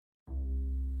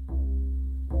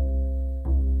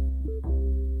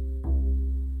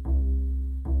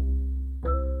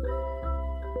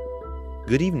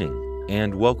Good evening,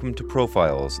 and welcome to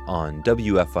Profiles on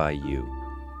WFIU.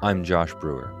 I'm Josh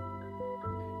Brewer.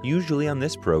 Usually on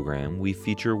this program, we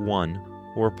feature one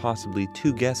or possibly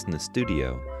two guests in the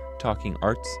studio talking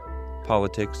arts,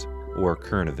 politics, or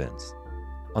current events.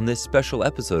 On this special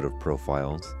episode of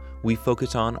Profiles, we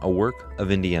focus on a work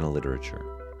of Indiana literature.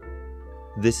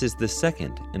 This is the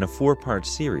second in a four-part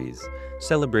series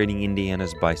celebrating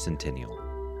Indiana's bicentennial.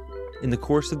 In the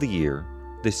course of the year,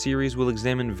 the series will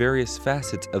examine various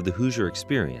facets of the Hoosier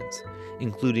experience,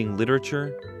 including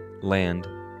literature, land,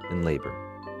 and labor.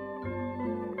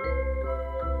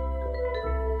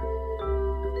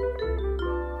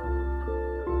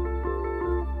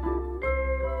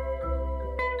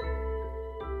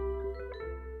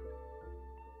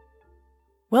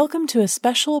 Welcome to a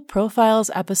special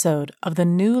Profiles episode of the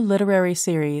new literary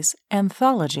series,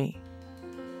 Anthology.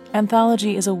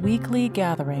 Anthology is a weekly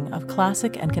gathering of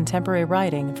classic and contemporary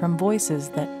writing from voices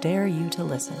that dare you to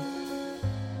listen.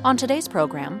 On today's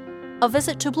program, a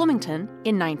visit to Bloomington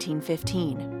in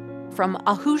 1915, from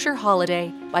A Hoosier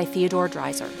Holiday by Theodore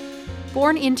Dreiser.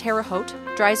 Born in Terre Haute,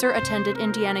 Dreiser attended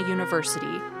Indiana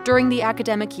University during the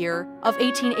academic year of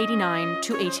 1889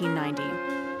 to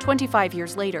 1890. 25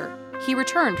 years later, he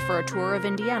returned for a tour of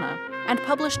Indiana and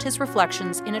published his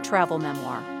reflections in a travel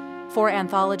memoir. For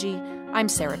Anthology, I'm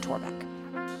Sarah Torbeck.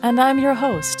 And I'm your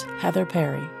host, Heather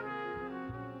Perry.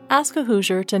 Ask a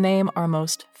Hoosier to name our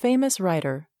most famous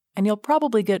writer, and you'll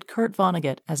probably get Kurt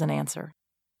Vonnegut as an answer.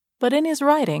 But in his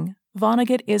writing,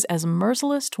 Vonnegut is as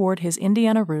merciless toward his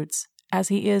Indiana roots as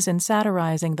he is in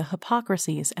satirizing the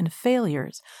hypocrisies and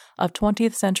failures of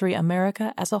 20th century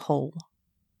America as a whole.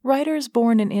 Writers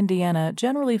born in Indiana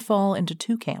generally fall into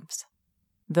two camps.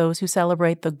 Those who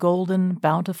celebrate the golden,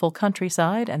 bountiful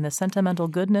countryside and the sentimental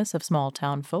goodness of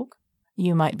small-town folk.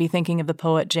 You might be thinking of the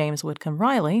poet James Whitcomb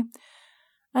Riley.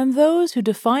 And those who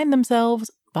define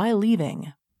themselves by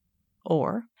leaving,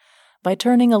 or by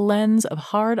turning a lens of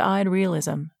hard-eyed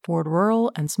realism toward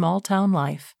rural and small-town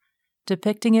life,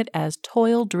 depicting it as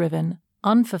toil-driven,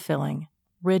 unfulfilling,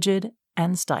 rigid,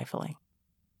 and stifling.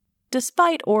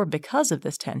 Despite or because of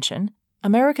this tension,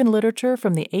 American literature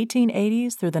from the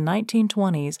 1880s through the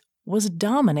 1920s was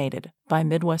dominated by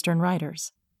Midwestern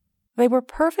writers. They were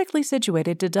perfectly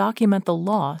situated to document the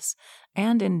loss,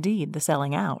 and indeed the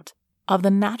selling out, of the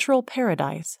natural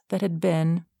paradise that had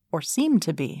been, or seemed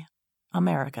to be,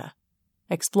 America,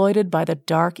 exploited by the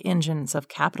dark engines of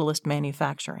capitalist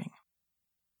manufacturing.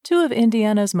 Two of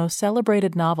Indiana's most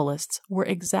celebrated novelists were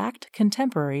exact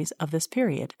contemporaries of this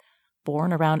period,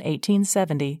 born around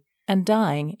 1870 and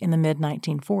dying in the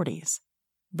mid-1940s,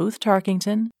 Booth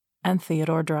Tarkington and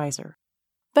Theodore Dreiser.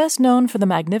 Best known for the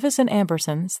Magnificent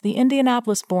Ambersons, the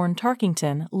Indianapolis-born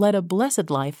Tarkington led a blessed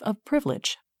life of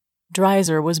privilege.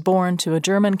 Dreiser was born to a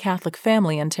German Catholic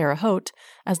family in Terre Haute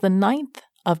as the ninth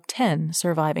of 10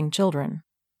 surviving children.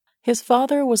 His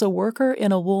father was a worker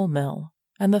in a wool mill,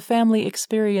 and the family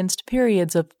experienced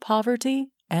periods of poverty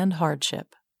and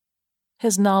hardship.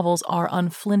 His novels are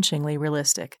unflinchingly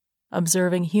realistic,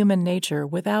 observing human nature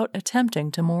without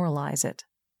attempting to moralize it.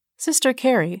 Sister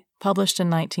Carrie, published in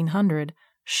 1900,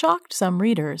 shocked some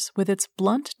readers with its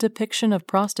blunt depiction of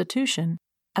prostitution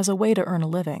as a way to earn a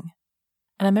living.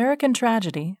 An American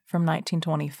Tragedy, from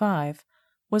 1925,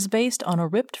 was based on a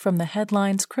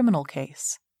ripped-from-the-headlines criminal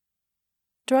case.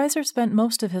 Dreiser spent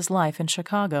most of his life in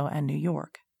Chicago and New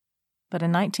York. But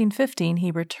in 1915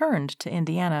 he returned to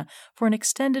Indiana for an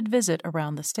extended visit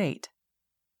around the state.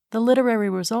 The literary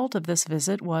result of this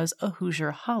visit was A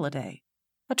Hoosier Holiday,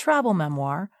 a travel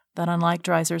memoir that, unlike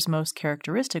Dreiser's most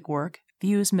characteristic work,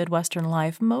 views Midwestern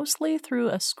life mostly through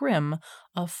a scrim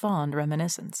of fond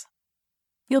reminiscence.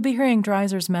 You'll be hearing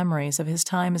Dreiser's memories of his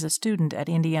time as a student at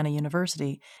Indiana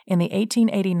University in the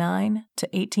 1889 to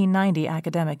 1890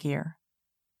 academic year.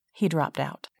 He dropped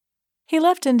out. He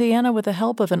left Indiana with the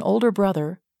help of an older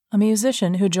brother, a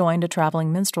musician who joined a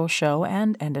traveling minstrel show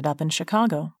and ended up in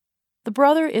Chicago. The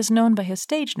brother is known by his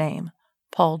stage name,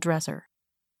 Paul Dresser.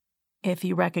 If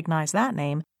you recognize that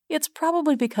name, it's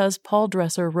probably because Paul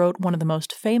Dresser wrote one of the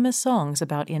most famous songs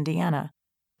about Indiana,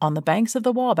 On the Banks of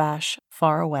the Wabash,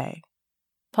 Far Away.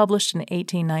 Published in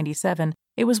 1897,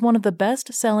 it was one of the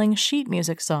best-selling sheet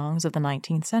music songs of the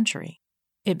 19th century.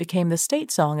 It became the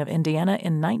state song of Indiana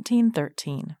in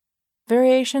 1913.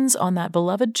 Variations on that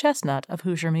beloved chestnut of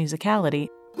Hoosier musicality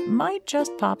might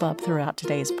just pop up throughout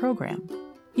today's program.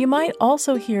 You might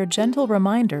also hear gentle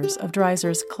reminders of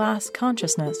Dreiser's class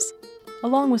consciousness,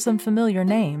 along with some familiar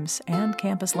names and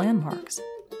campus landmarks.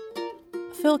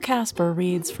 Phil Casper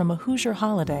reads from A Hoosier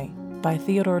Holiday by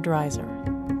Theodore Dreiser.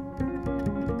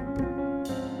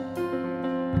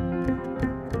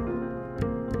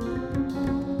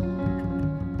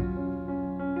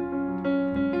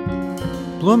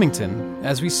 Bloomington,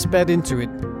 as we sped into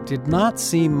it, did not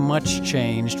seem much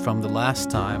changed from the last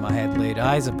time I had laid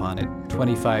eyes upon it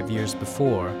 25 years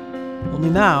before. Only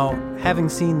now, having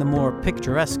seen the more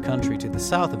picturesque country to the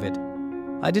south of it,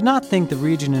 I did not think the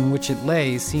region in which it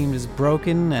lay seemed as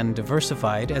broken and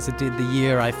diversified as it did the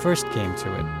year I first came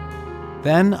to it.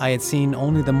 Then I had seen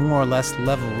only the more or less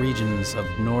level regions of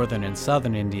northern and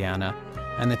southern Indiana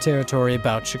and the territory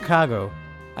about Chicago,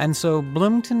 and so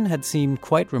Bloomington had seemed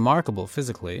quite remarkable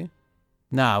physically.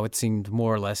 Now it seemed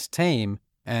more or less tame,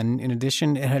 and in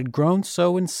addition it had grown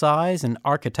so in size and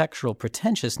architectural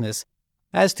pretentiousness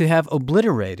as to have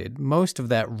obliterated most of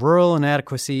that rural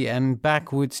inadequacy and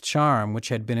backwoods charm which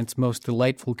had been its most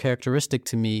delightful characteristic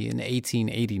to me in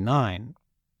 1889.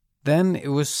 Then it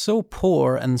was so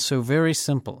poor and so very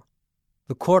simple.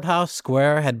 The courthouse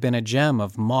square had been a gem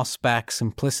of moss-back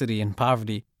simplicity and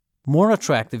poverty, more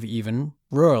attractive even,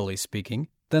 rurally speaking,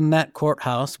 than that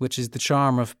courthouse which is the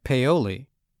charm of Paoli.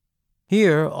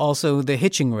 Here, also, the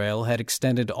hitching rail had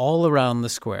extended all around the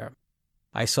square.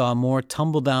 I saw more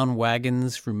tumble-down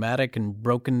wagons, rheumatic and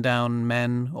broken-down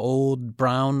men, old,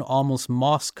 brown, almost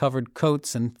moss-covered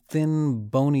coats, and thin,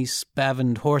 bony,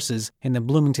 spavined horses in the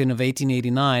Bloomington of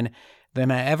 1889 than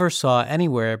I ever saw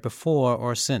anywhere before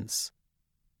or since.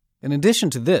 In addition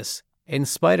to this, in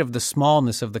spite of the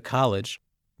smallness of the college,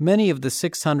 many of the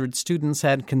 600 students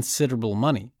had considerable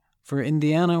money, for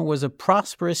Indiana was a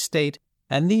prosperous state,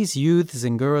 and these youths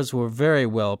and girls were very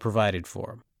well provided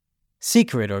for.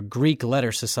 Secret or Greek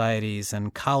letter societies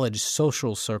and college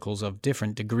social circles of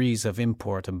different degrees of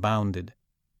import abounded.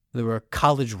 There were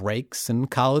college rakes and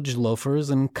college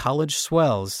loafers and college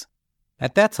swells.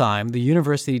 At that time, the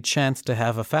university chanced to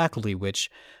have a faculty which,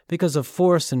 because of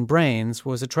force and brains,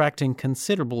 was attracting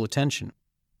considerable attention.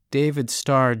 David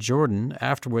Starr Jordan,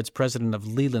 afterwards president of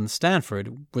Leland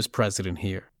Stanford, was president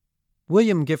here.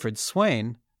 William Gifford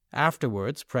Swain,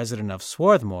 afterwards president of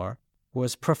Swarthmore,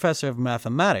 was professor of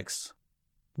mathematics.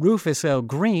 Rufus L.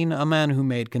 Green, a man who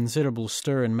made considerable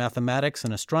stir in mathematics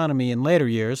and astronomy in later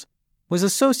years, was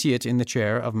associate in the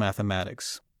chair of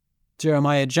mathematics.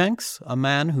 Jeremiah Jenks, a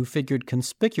man who figured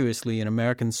conspicuously in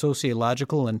American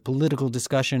sociological and political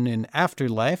discussion in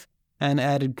afterlife and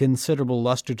added considerable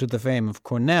luster to the fame of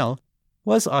Cornell,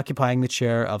 was occupying the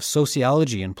chair of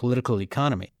sociology and political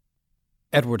economy.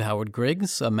 Edward Howard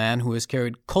Griggs, a man who has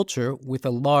carried culture with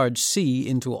a large C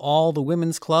into all the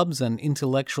women's clubs and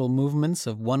intellectual movements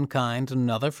of one kind and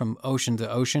another from ocean to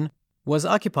ocean, was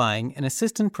occupying an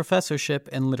assistant professorship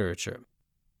in literature.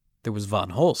 There was von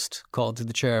Holst, called to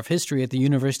the chair of history at the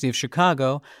University of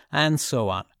Chicago, and so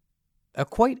on. A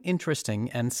quite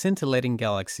interesting and scintillating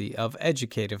galaxy of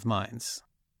educative minds.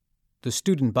 The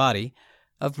student body,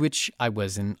 of which I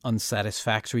was an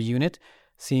unsatisfactory unit,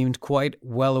 seemed quite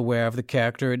well aware of the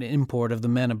character and import of the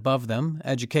men above them,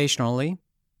 educationally.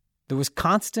 There was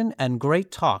constant and great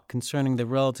talk concerning the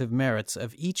relative merits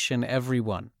of each and every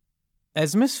one.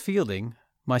 As Miss Fielding,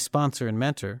 my sponsor and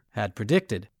mentor, had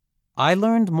predicted, I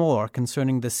learned more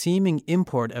concerning the seeming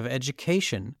import of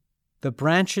education, the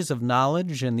branches of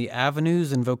knowledge and the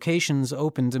avenues and vocations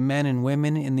open to men and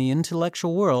women in the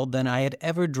intellectual world than I had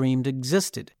ever dreamed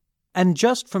existed. And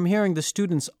just from hearing the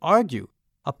students argue,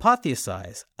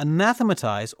 apotheosize,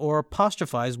 anathematize, or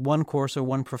apostrophize one course or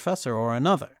one professor or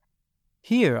another.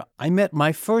 Here I met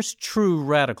my first true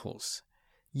radicals,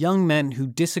 young men who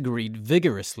disagreed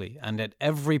vigorously and at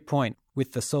every point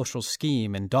with the social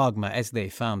scheme and dogma as they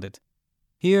found it.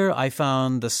 Here I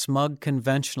found the smug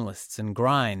conventionalists and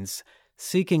grinds,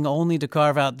 seeking only to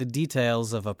carve out the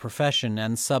details of a profession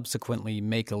and subsequently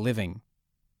make a living.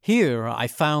 Here I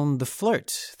found the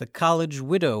flirt, the college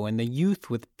widow, and the youth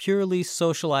with purely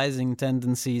socializing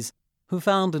tendencies who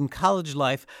found in college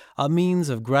life a means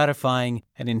of gratifying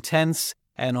an intense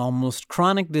and almost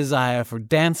chronic desire for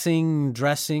dancing,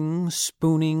 dressing,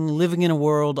 spooning, living in a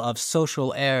world of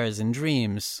social airs and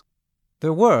dreams.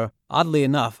 There were, oddly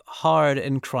enough, hard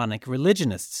and chronic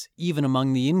religionists, even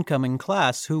among the incoming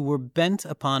class, who were bent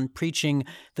upon preaching,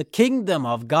 "The kingdom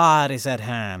of God is at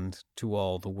hand," to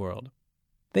all the world.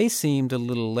 They seemed a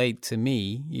little late to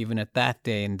me, even at that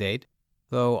day and date,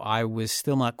 though I was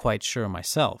still not quite sure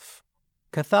myself.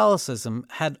 Catholicism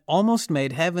had almost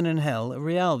made heaven and hell a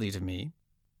reality to me.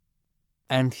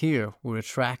 And here were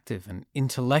attractive and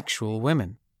intellectual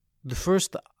women, the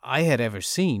first I had ever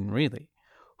seen, really,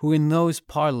 who in those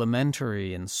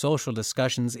parliamentary and social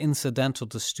discussions incidental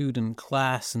to student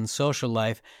class and social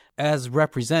life, as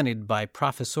represented by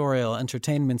professorial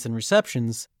entertainments and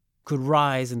receptions, could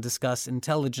rise and discuss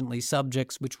intelligently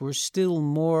subjects which were still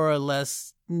more or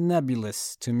less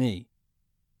nebulous to me.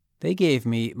 They gave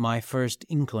me my first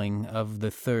inkling of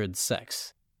the third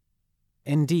sex.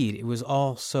 Indeed, it was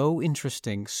all so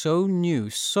interesting, so new,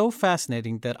 so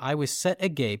fascinating that I was set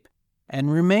agape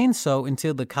and remained so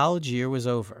until the college year was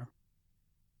over.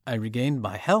 I regained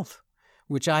my health,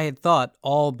 which I had thought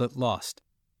all but lost,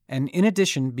 and in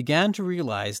addition began to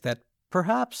realize that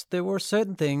perhaps there were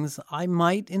certain things I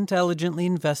might intelligently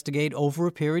investigate over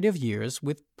a period of years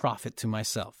with profit to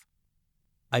myself.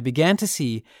 I began to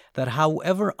see that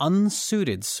however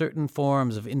unsuited certain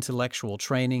forms of intellectual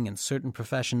training and certain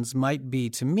professions might be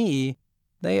to me,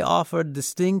 they offered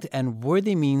distinct and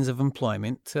worthy means of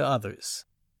employment to others.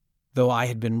 Though I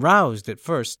had been roused at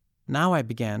first, now I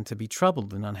began to be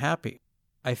troubled and unhappy.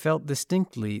 I felt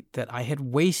distinctly that I had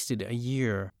wasted a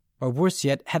year, or worse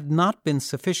yet, had not been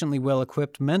sufficiently well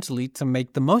equipped mentally to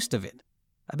make the most of it.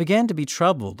 I began to be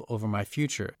troubled over my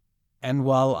future, and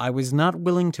while I was not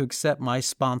willing to accept my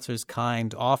sponsor's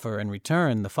kind offer in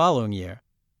return the following year,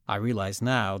 I realize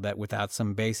now that without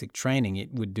some basic training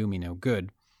it would do me no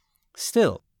good.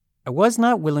 Still, I was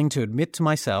not willing to admit to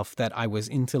myself that I was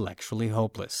intellectually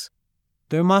hopeless.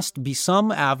 There must be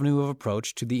some avenue of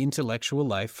approach to the intellectual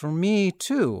life for me,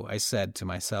 too, I said to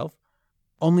myself.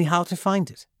 Only how to find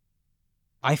it?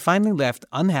 I finally left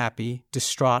unhappy,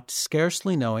 distraught,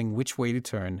 scarcely knowing which way to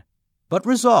turn, but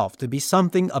resolved to be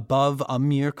something above a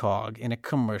mere cog in a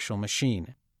commercial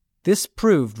machine. This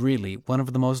proved really one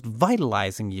of the most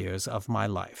vitalizing years of my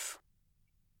life.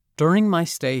 During my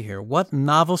stay here, what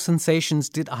novel sensations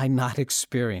did I not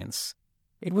experience?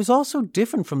 It was also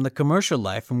different from the commercial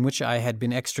life from which I had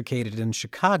been extricated in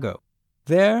Chicago.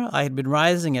 There I had been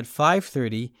rising at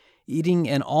 5:30, eating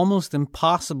an almost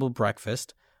impossible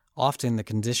breakfast, often the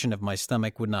condition of my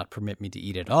stomach would not permit me to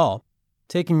eat at all,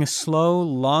 taking a slow,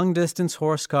 long-distance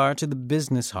horse car to the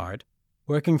business heart,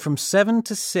 working from 7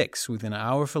 to 6 with an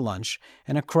hour for lunch,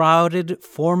 in a crowded,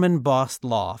 foreman-bossed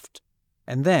loft,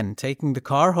 and then taking the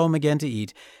car home again to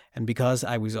eat, and because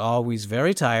I was always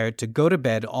very tired, to go to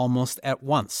bed almost at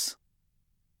once.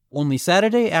 Only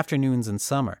Saturday afternoons in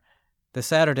summer, the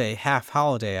Saturday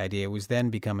half-holiday idea was then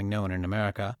becoming known in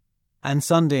America, and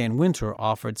Sunday in winter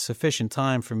offered sufficient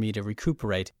time for me to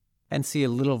recuperate and see a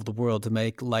little of the world to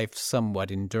make life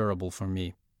somewhat endurable for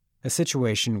me, a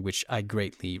situation which I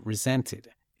greatly resented.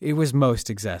 It was most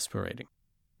exasperating.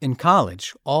 In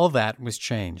college, all that was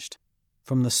changed.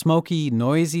 From the smoky,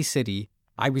 noisy city,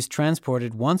 I was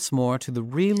transported once more to the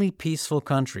really peaceful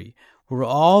country, where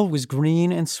all was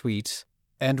green and sweet,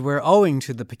 and where, owing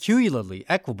to the peculiarly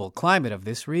equable climate of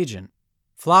this region,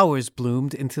 flowers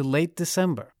bloomed until late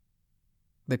December.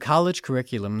 The college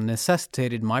curriculum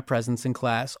necessitated my presence in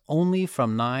class only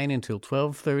from 9 until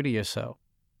 12:30 or so.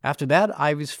 After that,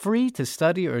 I was free to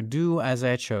study or do as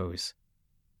I chose.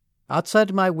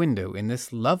 Outside my window in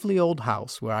this lovely old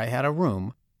house where I had a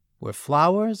room were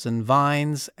flowers and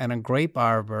vines and a grape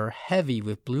arbor heavy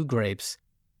with blue grapes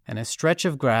and a stretch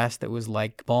of grass that was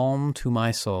like balm to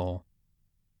my soul.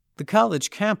 The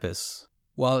college campus,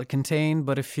 while it contained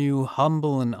but a few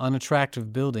humble and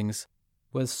unattractive buildings,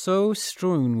 was so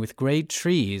strewn with great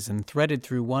trees and threaded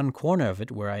through one corner of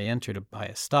it, where I entered by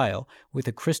a stile, with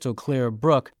a crystal-clear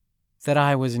brook, that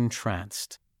I was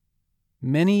entranced.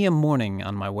 Many a morning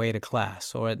on my way to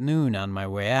class, or at noon on my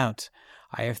way out,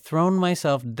 I have thrown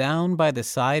myself down by the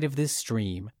side of this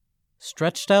stream,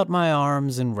 stretched out my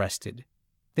arms and rested,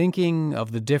 thinking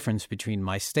of the difference between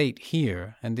my state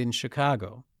here and in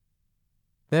Chicago.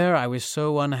 There I was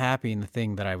so unhappy in the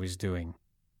thing that I was doing.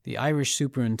 The Irish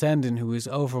superintendent who was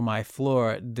over my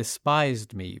floor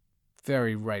despised me,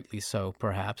 very rightly so,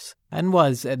 perhaps, and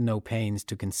was at no pains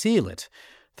to conceal it,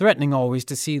 threatening always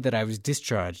to see that I was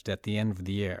discharged at the end of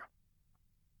the year.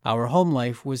 Our home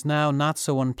life was now not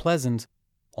so unpleasant,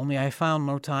 only I found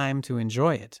no time to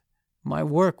enjoy it. My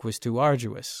work was too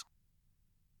arduous.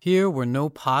 Here were no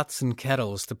pots and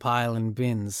kettles to pile in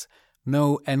bins,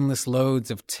 no endless loads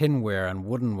of tinware and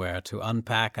woodenware to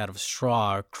unpack out of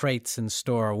straw or crates and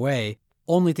store away,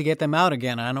 only to get them out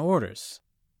again on orders.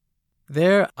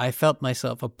 There I felt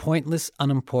myself a pointless,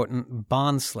 unimportant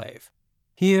bond-slave.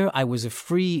 Here I was a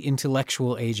free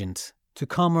intellectual agent, to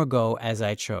come or go as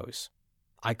I chose.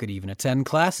 I could even attend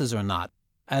classes or not,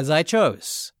 as I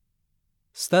chose.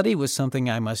 Study was something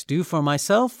I must do for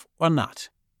myself or not.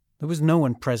 There was no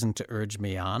one present to urge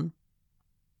me on.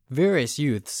 Various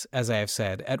youths, as I have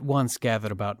said, at once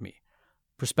gathered about me.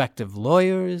 Prospective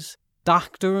lawyers,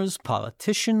 doctors,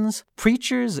 politicians,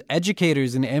 preachers,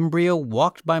 educators in embryo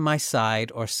walked by my side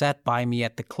or sat by me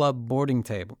at the club boarding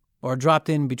table, or dropped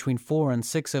in between 4 and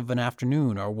 6 of an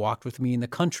afternoon, or walked with me in the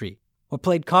country, or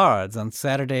played cards on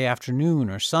Saturday afternoon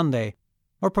or Sunday,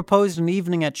 or proposed an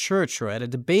evening at church or at a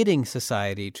debating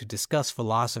society to discuss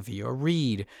philosophy or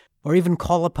read, or even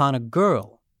call upon a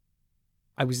girl.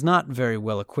 I was not very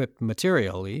well equipped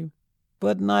materially,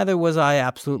 but neither was I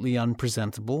absolutely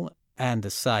unpresentable, and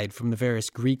aside from the various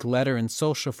Greek letter and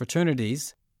social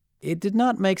fraternities, it did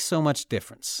not make so much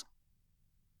difference.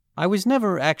 I was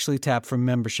never actually tapped for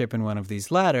membership in one of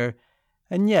these latter,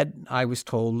 and yet I was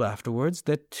told afterwards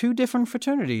that 2 different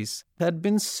fraternities had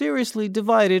been seriously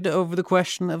divided over the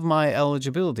question of my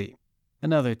eligibility,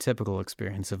 another typical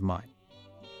experience of mine.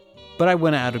 But I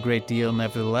went out a great deal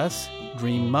nevertheless,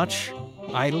 dreamed much,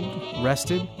 idled,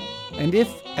 rested, and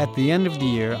if at the end of the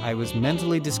year I was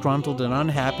mentally disgruntled and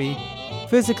unhappy,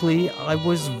 physically I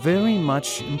was very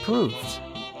much improved.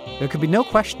 There could be no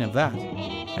question of that,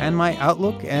 and my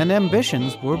outlook and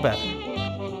ambitions were better.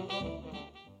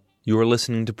 You are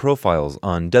listening to Profiles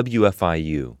on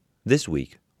WFIU. This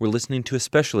week, we're listening to a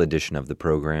special edition of the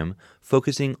program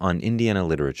focusing on Indiana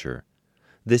literature.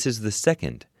 This is the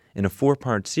second in a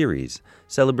 4-part series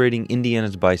celebrating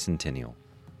Indiana's bicentennial.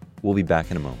 We'll be back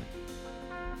in a moment.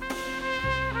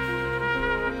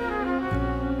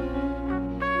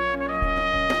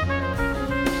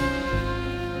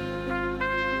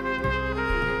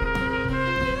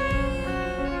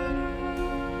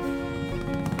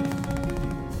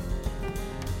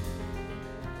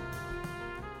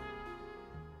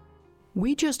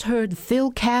 We just heard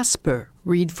Phil Casper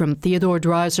read from Theodore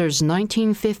Dreiser's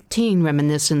 1915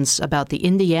 reminiscence about the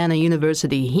Indiana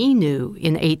University he knew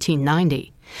in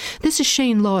 1890. This is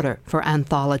Shane Lauder for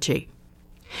Anthology.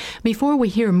 Before we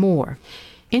hear more,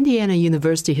 Indiana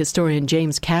University historian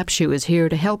James Capshew is here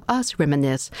to help us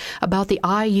reminisce about the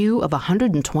IU of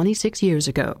 126 years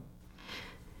ago.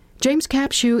 James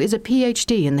Capshew is a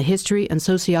Ph.D. in the history and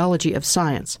sociology of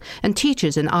science and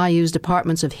teaches in IU's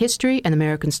departments of history and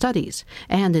American studies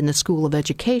and in the School of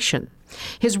Education.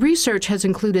 His research has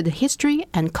included history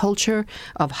and culture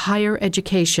of higher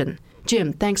education.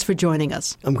 Jim, thanks for joining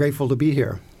us. I'm grateful to be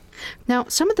here. Now,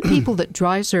 some of the people that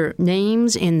Dreiser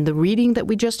names in the reading that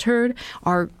we just heard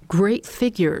are great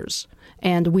figures.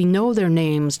 And we know their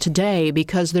names today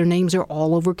because their names are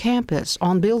all over campus,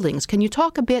 on buildings. Can you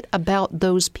talk a bit about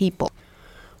those people?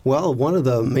 Well, one of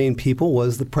the main people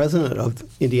was the president of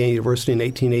Indiana University in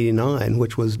 1889,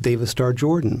 which was Davis Starr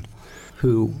Jordan,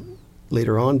 who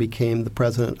later on became the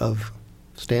president of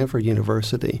Stanford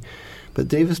University. But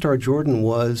Davis Starr Jordan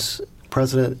was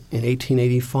president in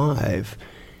 1885.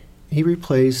 He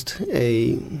replaced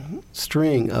a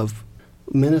string of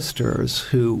ministers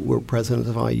who were presidents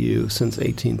of IU since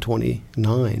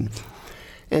 1829.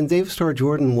 And Davis Starr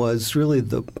Jordan was really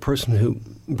the person who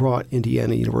brought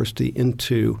Indiana University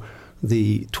into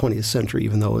the 20th century,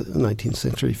 even though a 19th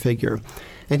century figure.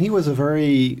 And he was a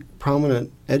very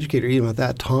prominent educator even at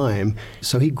that time.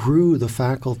 So he grew the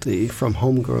faculty from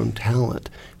homegrown talent.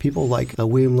 People like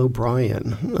William Lowe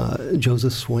Bryan,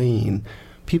 Joseph Swain,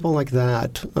 people like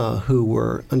that who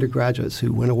were undergraduates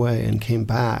who went away and came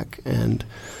back and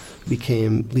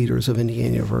became leaders of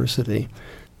Indiana University.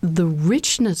 The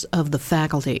richness of the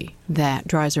faculty that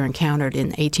Dreiser encountered in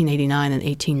 1889 and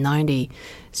 1890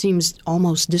 seems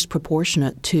almost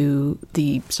disproportionate to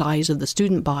the size of the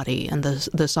student body and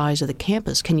the size of the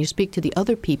campus. Can you speak to the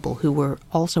other people who were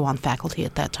also on faculty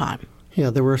at that time? Yeah,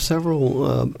 there were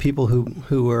several people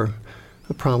who were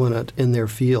prominent in their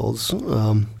fields.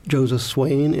 Joseph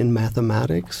Swain in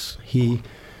mathematics. He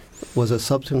was a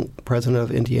subsequent president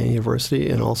of Indiana University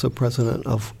and also president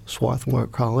of Swarthmore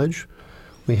College.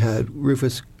 We had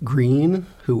Rufus Green,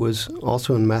 who was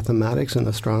also in mathematics and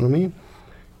astronomy.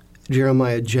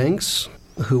 Jeremiah Jenks,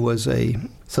 who was a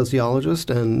sociologist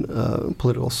and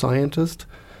political scientist,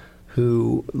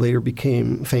 who later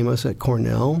became famous at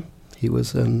Cornell. He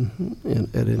was at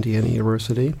Indiana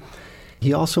University.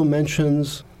 He also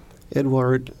mentions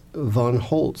Edward von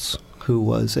Holtz, who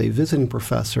was a visiting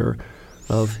professor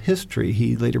of history.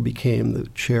 He later became the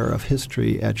chair of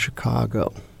history at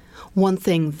Chicago. One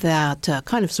thing that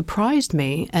kind of surprised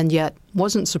me, and yet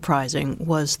wasn't surprising,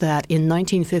 was that in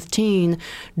 1915,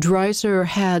 Dreiser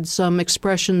had some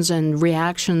expressions and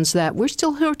reactions that we're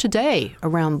still here today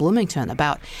around Bloomington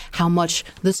about how much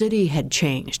the city had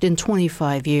changed in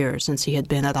 25 years since he had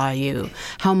been at IU,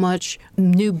 how much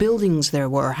new buildings there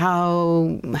were,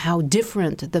 how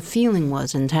different the feeling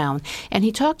was in town. And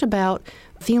he talked about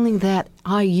feeling that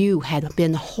IU had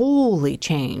been wholly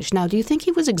changed. Now, do you think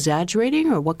he was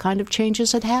exaggerating, or what kind of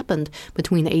changes had happened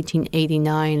between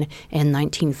 1889 and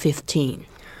 1915?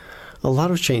 A lot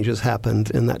of changes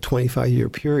happened in that 25-year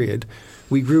period.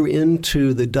 We grew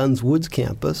into the Dunn's Woods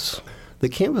campus. The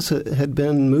campus had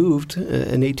been moved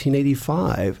in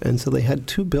 1885, and so they had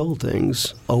 2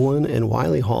 buildings, Owen and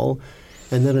Wiley Hall,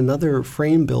 and then another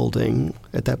frame building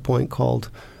at that point called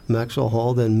Maxwell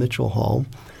Hall, then Mitchell Hall.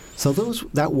 So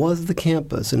that was the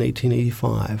campus in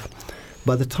 1885.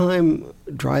 By the time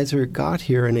Dreiser got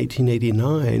here in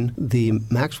 1889, the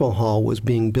Maxwell Hall was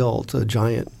being built, a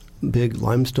giant, big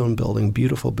limestone building,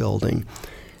 beautiful building.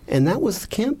 And that was the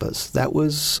campus. That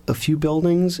was a few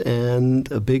buildings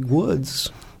and a big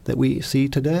woods that we see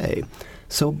today.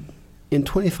 So in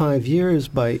 25 years,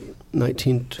 by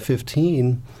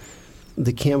 1915,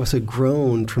 the campus had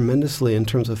grown tremendously in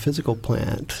terms of physical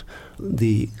plant.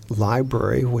 The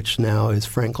library, which now is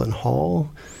Franklin Hall,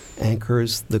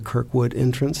 anchors the Kirkwood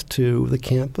entrance to the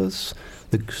campus.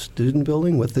 The student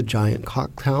building with the giant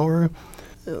clock tower,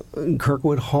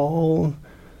 Kirkwood Hall,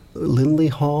 Lindley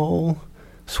Hall,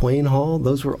 Swain Hall,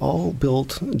 those were all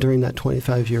built during that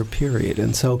 25-year period.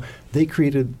 And so they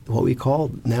created what we call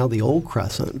now the Old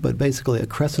Crescent, but basically a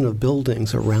crescent of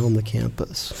buildings around the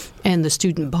campus. And the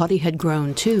student body had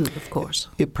grown too, of course.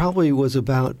 It probably was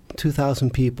about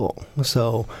 2,000 people.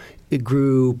 So it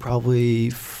grew probably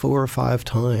 4 or 5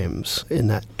 times in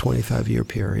that 25-year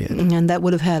period. And that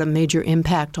would have had a major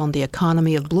impact on the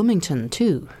economy of Bloomington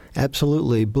too.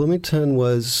 Absolutely. Bloomington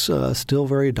was still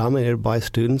very dominated by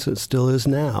students. It still is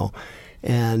now.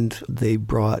 And they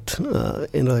brought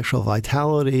intellectual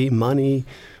vitality, money,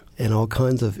 and all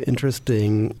kinds of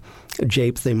interesting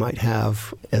japes they might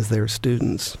have as their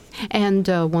students. And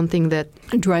one thing that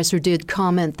Dreiser did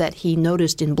comment that he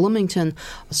noticed in Bloomington,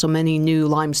 so many new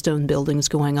limestone buildings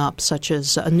going up, such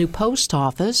as a new post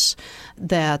office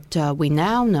that we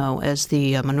now know as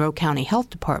the Monroe County Health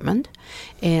Department,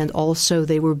 and also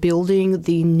they were building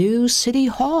the new City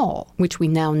Hall, which we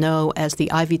now know as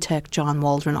the Ivy Tech John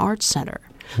Waldron Arts Center.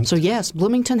 So yes,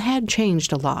 Bloomington had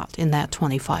changed a lot in that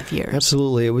 25 years.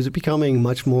 Absolutely. It was becoming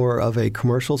much more of a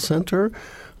commercial center.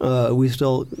 We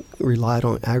still relied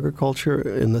on agriculture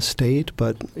in the state,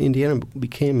 but Indiana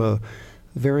became a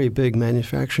very big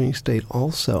manufacturing state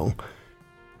also.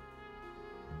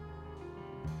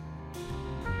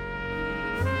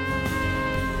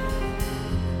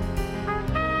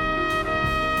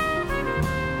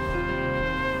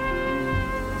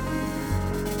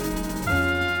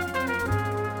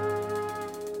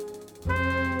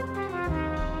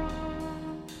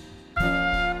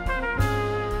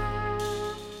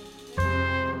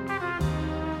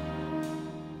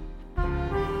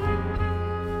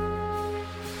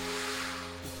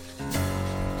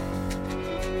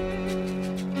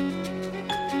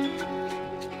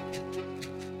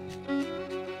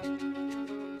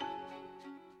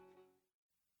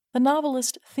 The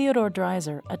novelist Theodore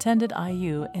Dreiser attended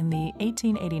IU in the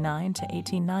 1889 to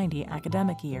 1890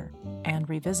 academic year and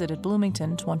revisited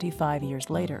Bloomington 25 years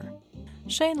later.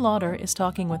 Shane Lauder is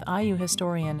talking with IU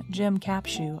historian Jim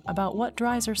Capshew about what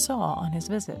Dreiser saw on his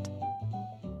visit.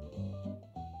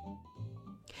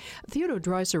 Theodore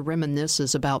Dreiser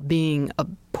reminisces about being a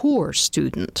poor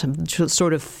student,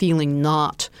 sort of feeling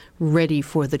not ready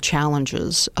for the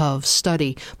challenges of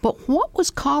study. But what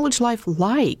was college life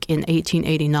like in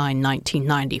 1889,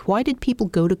 1990? Why did people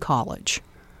go to college?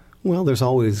 Well, there's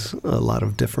always a lot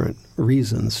of different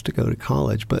reasons to go to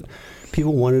college, but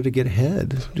people wanted to get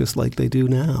ahead, just like they do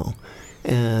now.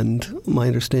 And my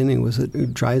understanding was that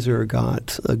Dreiser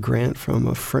got a grant from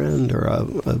a friend or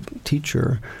a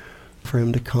teacher for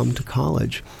him to come to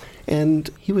college. And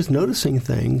he was noticing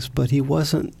things, but he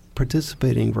wasn't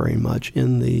participating very much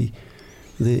in the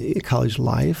college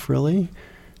life, really.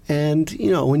 And,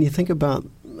 you know, when you think about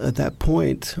at that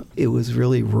point, it was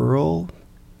really rural.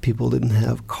 People didn't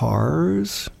have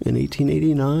cars in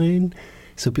 1889,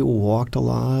 so people walked a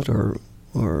lot or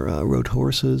rode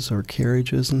horses or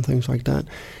carriages and things like that.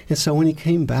 And so when he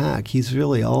came back, he's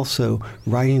really also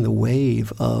riding the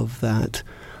wave of that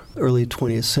early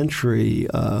 20th century.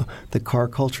 The car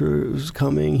culture was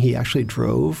coming. He actually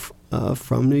drove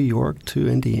from New York to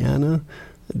Indiana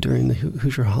during the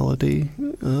Hoosier holiday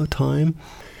time.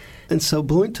 And so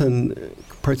Bloomington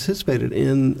participated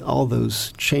in all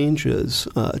those changes,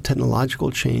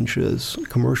 technological changes,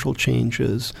 commercial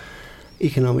changes,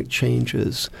 economic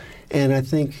changes. And I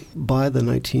think by the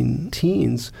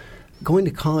 19-teens, going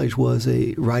to college was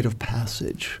a rite of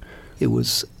passage. It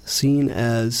was seen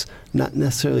as not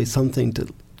necessarily something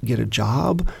to get a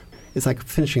job. It's like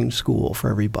finishing school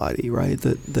for everybody, right?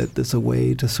 That there's a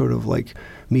way to sort of like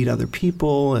meet other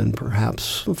people and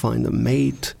perhaps find a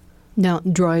mate. Now,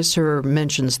 Dreiser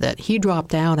mentions that he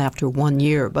dropped out after 1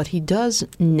 year, but he does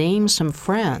name some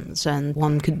friends, and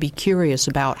one could be curious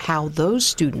about how those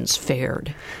students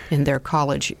fared in their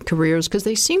college careers, because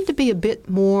they seem to be a bit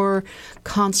more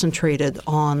concentrated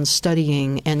on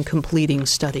studying and completing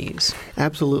studies.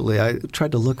 Absolutely. I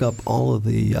tried to look up all of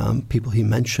the people he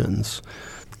mentions.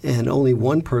 and only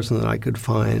one person that I could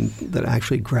find that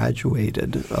actually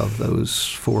graduated of those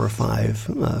 4 or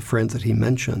 5 friends that he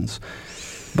mentions.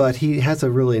 But he has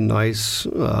a really nice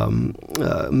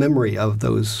memory of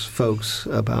those folks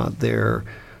about their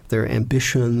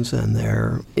ambitions and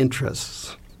their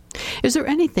interests. Is there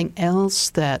anything else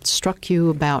that struck you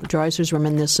about Dreiser's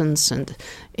reminiscence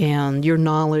and your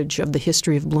knowledge of the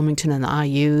history of Bloomington and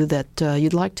IU that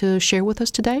you'd like to share with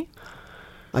us today?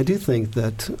 I do think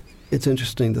that it's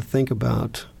interesting to think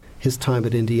about his time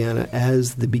at Indiana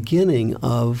as the beginning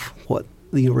of what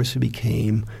the university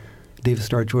became. David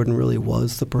Starr Jordan really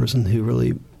was the person who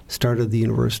really started the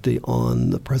university on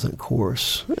the present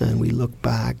course. And we look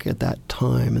back at that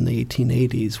time in the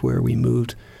 1880s where we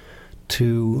moved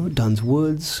to Dunn's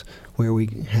Woods, where we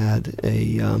had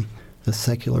a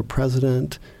secular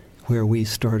president, where we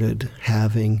started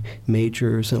having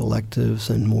majors and electives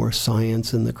and more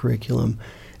science in the curriculum.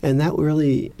 And that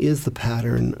really is the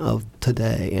pattern of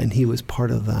today, and he was part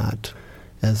of that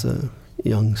as a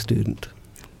young student.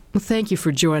 Well, thank you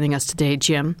for joining us today,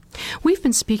 Jim. We've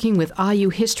been speaking with IU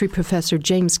history professor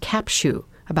James Capshew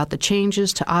about the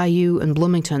changes to IU and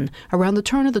Bloomington around the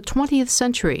turn of the 20th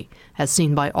century, as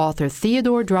seen by author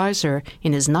Theodore Dreiser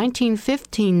in his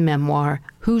 1915 memoir,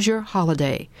 Hoosier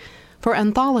Holiday. For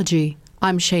Anthology,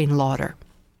 I'm Shane Lauder.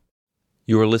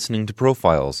 You are listening to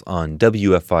Profiles on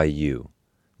WFIU.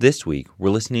 This week, we're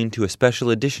listening to a special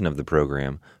edition of the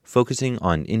program focusing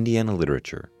on Indiana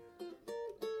literature.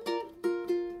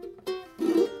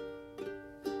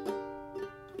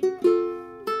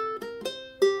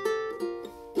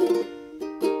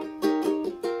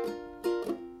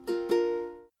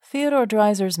 Theodore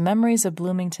Dreiser's memories of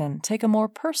Bloomington take a more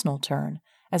personal turn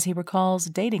as he recalls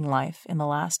dating life in the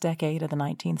last decade of the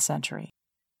 19th century.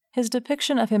 His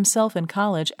depiction of himself in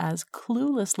college as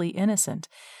cluelessly innocent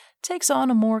takes on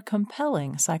a more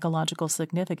compelling psychological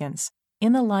significance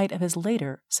in the light of his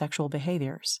later sexual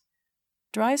behaviors.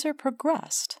 Dreiser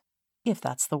progressed, if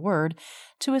that's the word,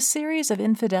 to a series of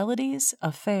infidelities,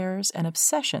 affairs, and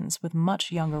obsessions with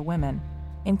much younger women,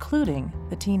 including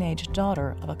the teenage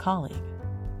daughter of a colleague.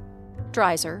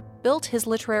 Dreiser built his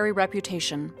literary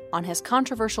reputation on his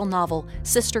controversial novel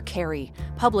Sister Carrie,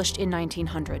 published in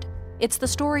 1900. It's the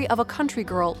story of a country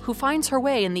girl who finds her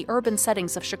way in the urban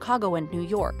settings of Chicago and New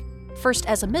York, first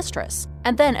as a mistress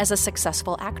and then as a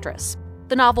successful actress.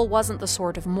 The novel wasn't the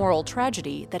sort of moral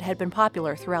tragedy that had been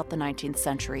popular throughout the 19th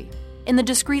century. In the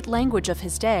discreet language of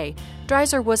his day,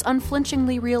 Dreiser was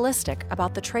unflinchingly realistic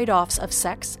about the trade-offs of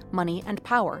sex, money, and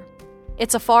power.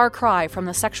 It's a far cry from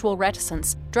the sexual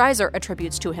reticence Dreiser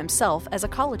attributes to himself as a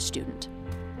college student.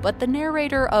 But the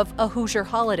narrator of A Hoosier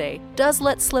Holiday does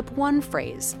let slip one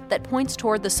phrase that points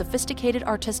toward the sophisticated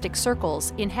artistic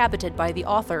circles inhabited by the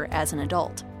author as an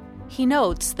adult. He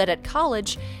notes that at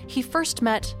college, he first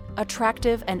met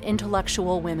attractive and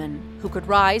intellectual women who could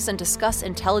rise and discuss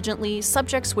intelligently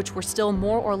subjects which were still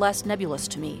more or less nebulous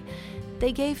to me.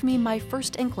 They gave me my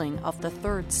first inkling of the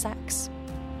third sex.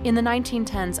 In the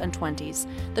 1910s and 20s,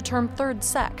 the term third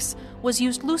sex was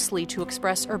used loosely to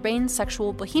express urbane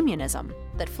sexual bohemianism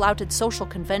that flouted social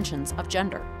conventions of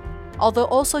gender. Although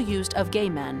also used of gay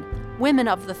men, women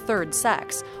of the third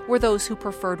sex were those who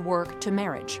preferred work to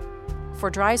marriage. For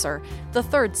Dreiser, the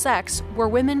third sex were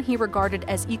women he regarded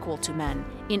as equal to men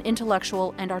in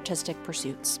intellectual and artistic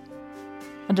pursuits.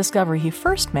 A discovery he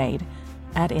first made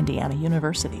at Indiana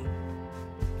University.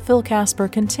 Phil Casper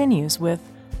continues with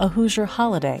A Hoosier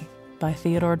Holiday by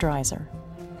Theodore Dreiser.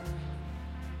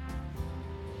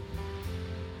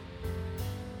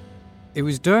 It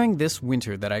was during this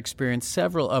winter that I experienced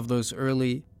several of those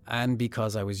early, and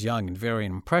because I was young and very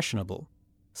impressionable,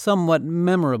 somewhat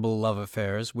memorable love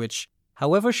affairs which,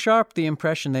 however sharp the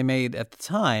impression they made at the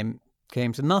time,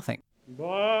 came to nothing.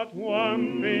 But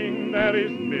one thing that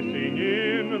is missing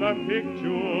in the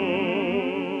picture,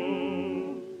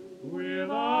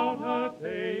 without a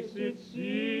face it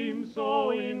seems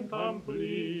so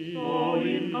incomplete, so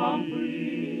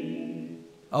incomplete.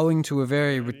 Owing to a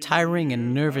very retiring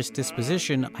and nervous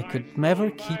disposition, I could never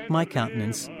keep my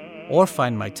countenance or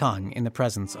find my tongue in the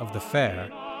presence of the fair.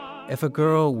 If a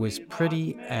girl was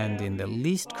pretty and in the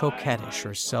least coquettish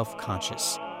or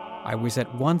self-conscious, I was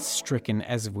at once stricken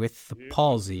as with the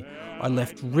palsy, or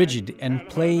left rigid and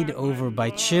played over by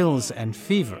chills and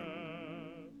fever.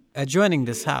 Adjoining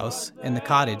this house, in the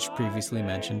cottage previously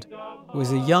mentioned,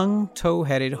 was a young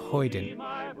tow-headed hoyden,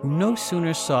 who no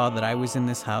sooner saw that I was in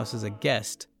this house as a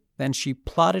guest than she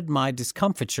plotted my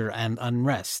discomfiture and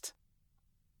unrest.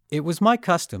 It was my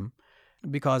custom,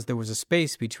 because there was a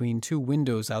space between two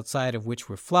windows outside of which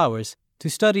were flowers, to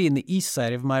study in the east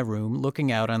side of my room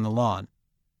looking out on the lawn.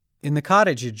 In the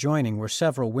cottage adjoining were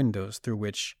several windows through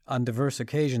which, on diverse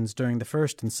occasions during the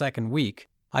first and second week,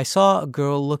 I saw a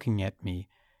girl looking at me,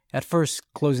 at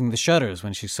first closing the shutters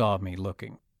when she saw me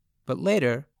looking, but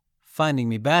later, finding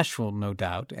me bashful, no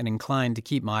doubt, and inclined to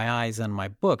keep my eyes on my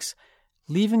books,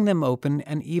 leaving them open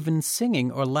and even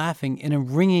singing or laughing in a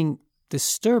ringing,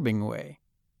 disturbing way.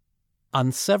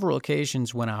 On several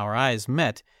occasions when our eyes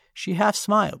met, she half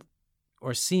smiled,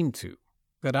 or seemed to,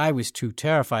 but I was too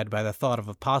terrified by the thought of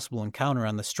a possible encounter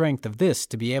on the strength of this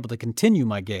to be able to continue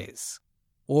my gaze,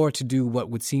 or to do what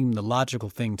would seem the logical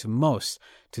thing to most,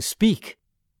 to speak,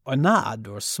 or nod,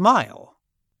 or smile.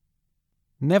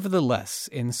 Nevertheless,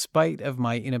 in spite of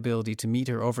my inability to meet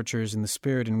her overtures in the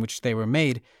spirit in which they were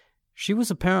made, she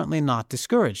was apparently not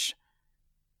discouraged.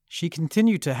 She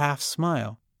continued to half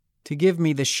smile, to give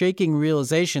me the shaking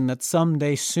realization that some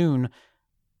day soon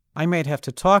I might have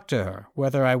to talk to her,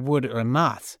 whether I would or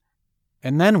not,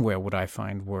 and then where would I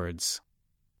find words?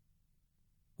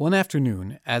 One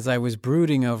afternoon, as I was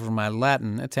brooding over my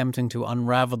Latin, attempting to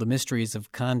unravel the mysteries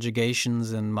of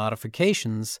conjugations and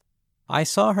modifications, I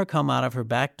saw her come out of her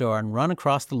back door and run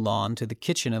across the lawn to the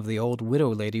kitchen of the old widow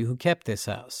lady who kept this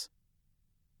house.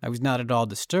 I was not at all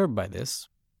disturbed by this,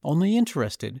 only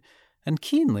interested, and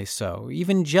keenly so,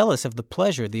 even jealous of the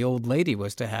pleasure the old lady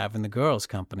was to have in the girl's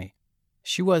company.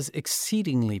 She was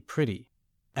exceedingly pretty,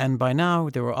 and by now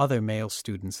there were other male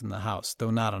students in the house,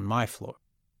 though not on my floor.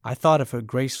 I thought of her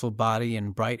graceful body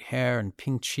and bright hair and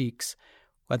pink cheeks,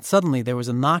 when suddenly there was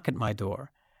a knock at my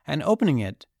door, and opening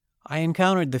it, I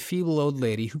encountered the feeble old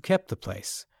lady who kept the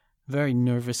place, very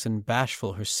nervous and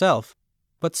bashful herself,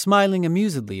 but smiling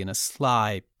amusedly in a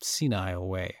sly, senile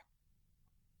way.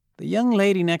 "The young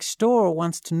lady next door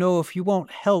wants to know if you won't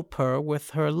help her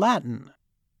with her Latin.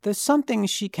 There's something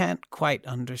she can't quite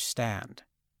understand,"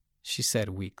 she said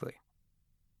weakly.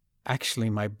 Actually,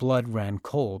 my blood ran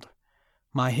cold.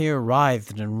 My hair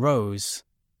writhed and rose,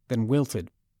 then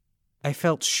wilted. I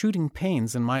felt shooting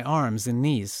pains in my arms and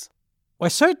knees. "Why,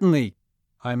 certainly,"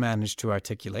 I managed to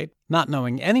articulate, not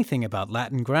knowing anything about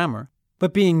Latin grammar,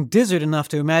 but being dizzard enough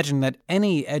to imagine that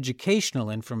any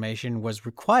educational information was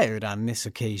required on this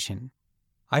occasion.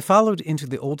 I followed into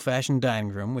the old-fashioned dining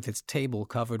room with its table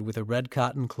covered with a red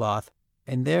cotton cloth,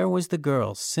 and there was the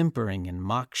girl simpering and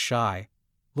mock-shy,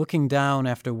 looking down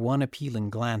after one appealing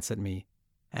glance at me,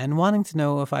 and wanting to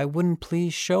know if I wouldn't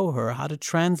please show her how to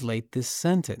translate this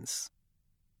sentence.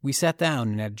 We sat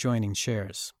down in adjoining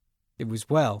chairs. It was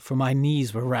well, for my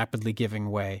knees were rapidly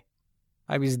giving way.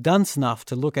 I was dunce enough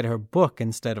to look at her book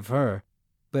instead of her,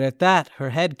 but at that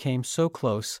her head came so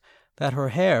close that her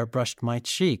hair brushed my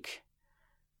cheek.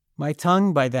 My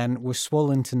tongue by then was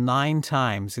swollen to 9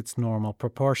 times its normal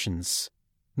proportions.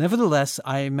 Nevertheless,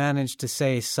 I managed to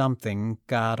say something,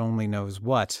 God only knows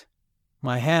what.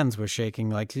 My hands were shaking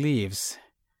like leaves.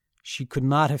 She could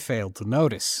not have failed to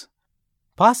notice.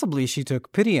 Possibly she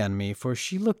took pity on me, for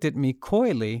she looked at me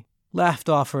coyly, laughed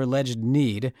off her alleged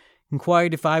need,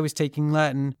 inquired if I was taking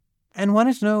Latin, and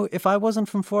wanted to know if I wasn't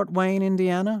from Fort Wayne,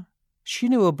 Indiana. She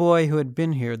knew a boy who had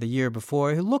been here the year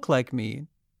before who looked like me,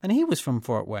 and he was from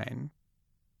Fort Wayne.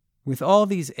 With all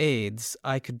these aids,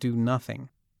 I could do nothing.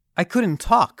 I couldn't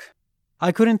talk.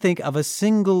 I couldn't think of a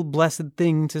single blessed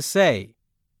thing to say.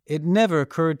 It never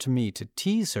occurred to me to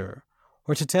tease her,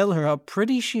 or to tell her how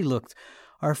pretty she looked,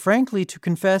 or frankly to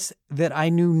confess that I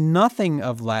knew nothing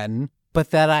of Latin,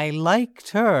 but that I liked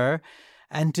her,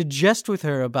 and to jest with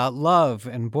her about love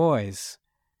and boys.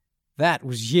 That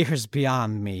was years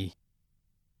beyond me.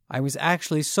 I was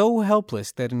actually so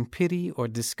helpless that in pity or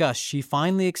disgust she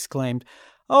finally exclaimed,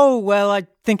 "Oh, well, I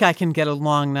think I can get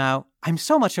along now. I'm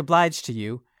so much obliged to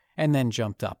you," and then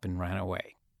jumped up and ran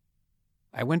away.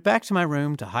 I went back to my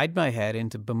room to hide my head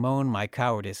and to bemoan my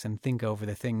cowardice and think over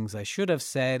the things I should have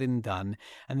said and done,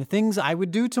 and the things I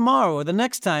would do tomorrow or the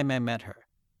next time I met her.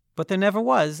 But there never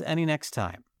was any next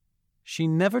time. She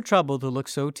never troubled to look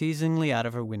so teasingly out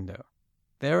of her window.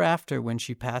 Thereafter, when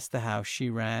she passed the house, she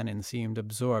ran and seemed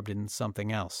absorbed in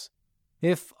something else.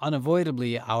 If,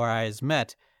 unavoidably, our eyes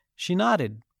met, she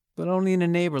nodded, but only in a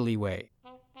neighborly way.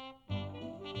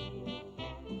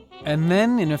 And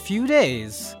then, in a few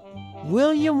days,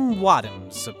 William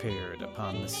Wadhams appeared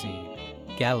upon the scene,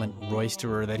 gallant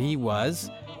roisterer that he was,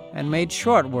 and made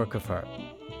short work of her.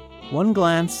 One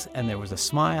glance, and there was a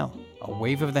smile, a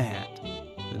wave of the hand.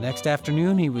 The next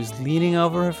afternoon he was leaning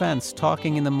over her fence,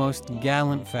 talking in the most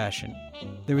gallant fashion.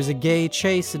 There was a gay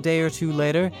chase a day or two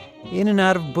later, in and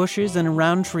out of bushes and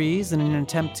around trees in an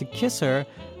attempt to kiss her,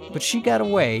 but she got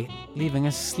away, leaving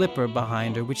a slipper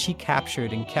behind her which he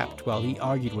captured and kept while he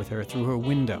argued with her through her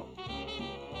window.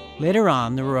 Later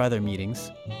on, there were other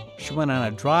meetings. She went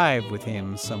on a drive with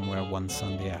him somewhere one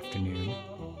Sunday afternoon.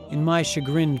 In my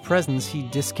chagrined presence, he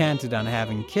descanted on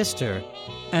having kissed her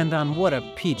and on what a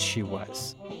peach she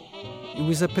was. It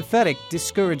was a pathetic,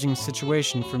 discouraging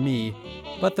situation for me,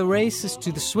 but the race is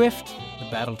to the swift,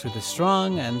 the battle to the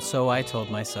strong, and so I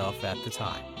told myself at the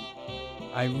time.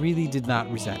 I really did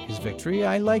not resent his victory.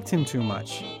 I liked him too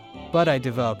much. But I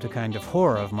developed a kind of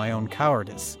horror of my own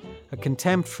cowardice, a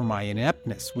contempt for my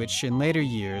ineptness, which in later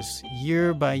years,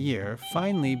 year by year,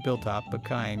 finally built up a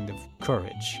kind of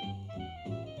courage.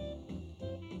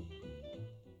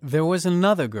 There was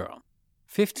another girl,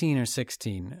 15 or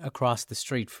 16, across the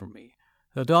street from me,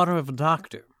 the daughter of a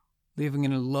doctor, living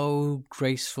in a low,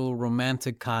 graceful,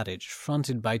 romantic cottage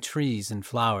fronted by trees and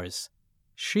flowers.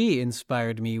 She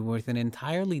inspired me with an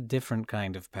entirely different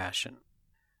kind of passion.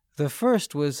 The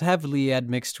first was heavily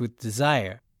admixed with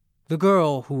desire. The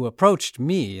girl who approached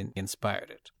me inspired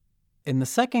it. In the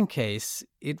second case,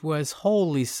 it was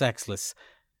wholly sexless,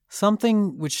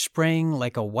 something which sprang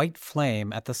like a white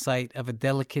flame at the sight of a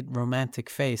delicate romantic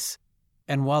face,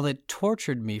 and while it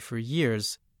tortured me for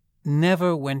years,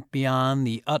 never went beyond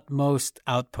the utmost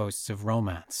outposts of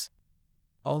romance.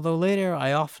 Although later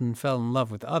I often fell in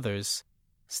love with others,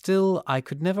 still I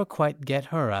could never quite get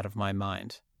her out of my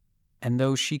mind. And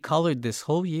though she colored this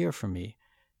whole year for me,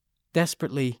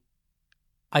 desperately,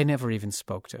 I never even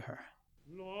spoke to her.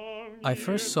 I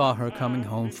first saw her coming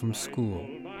home from school,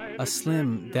 a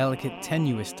slim, delicate,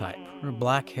 tenuous type, her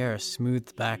black hair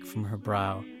smoothed back from her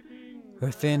brow,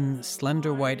 her thin,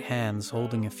 slender white hands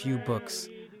holding a few books.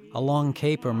 A long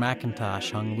cape or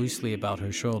mackintosh hung loosely about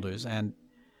her shoulders, and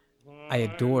I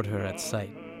adored her at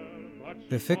sight.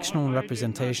 The fictional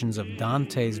representations of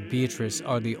Dante's Beatrice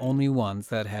are the only ones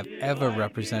that have ever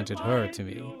represented her to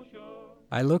me.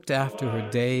 I looked after her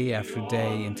day after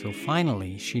day until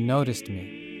finally she noticed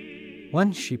me.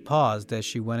 Once she paused as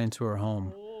she went into her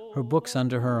home, her books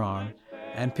under her arm,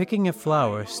 and picking a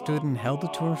flower stood and held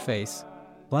it to her face,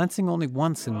 glancing only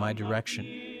once in my direction.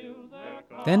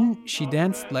 Then she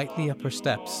danced lightly up her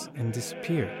steps and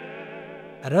disappeared.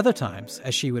 At other times,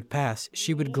 as she would pass,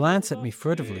 she would glance at me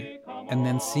furtively and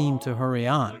then seem to hurry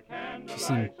on. She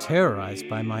seemed terrorized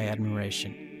by my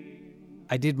admiration.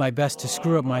 I did my best to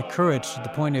screw up my courage to the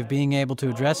point of being able to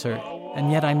address her,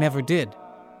 and yet I never did.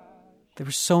 There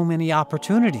were so many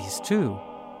opportunities, too.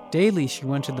 Daily she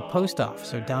went to the post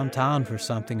office or downtown for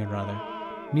something or other.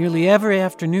 Nearly every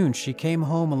afternoon she came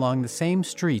home along the same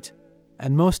street,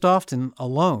 and most often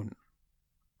alone.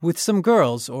 With some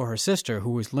girls, or her sister,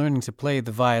 who was learning to play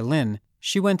the violin,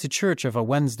 she went to church of a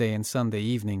Wednesday and Sunday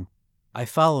evening. I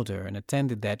followed her and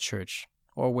attended that church,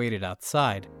 or waited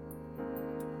outside.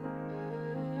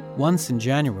 Once in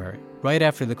January, right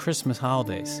after the Christmas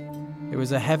holidays, there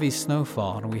was a heavy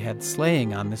snowfall and we had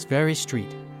sleighing on this very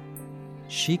street.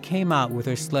 She came out with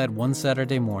her sled one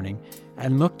Saturday morning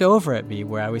and looked over at me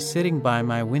where I was sitting by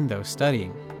my window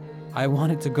studying. I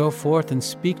wanted to go forth and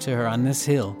speak to her on this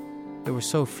hill. There were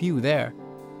so few there,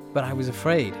 but I was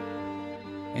afraid.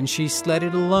 And she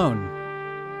sledded alone.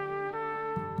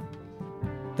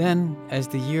 Then, as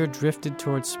the year drifted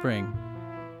towards spring,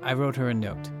 I wrote her a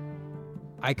note.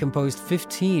 I composed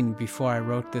 15 before I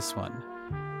wrote this one,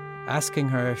 asking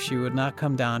her if she would not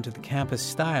come down to the campus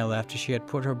stile after she had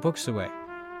put her books away,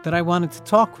 that I wanted to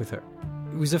talk with her.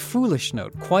 It was a foolish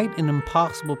note, quite an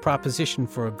impossible proposition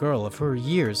for a girl of her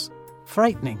years.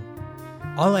 Frightening.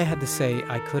 All I had to say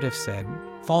I could have said,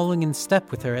 following in step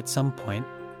with her at some point,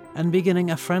 and beginning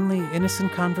a friendly,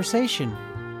 innocent conversation.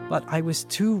 But I was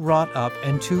too wrought up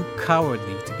and too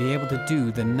cowardly to be able to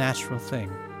do the natural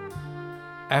thing.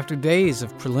 After days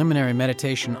of preliminary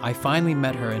meditation, I finally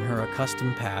met her in her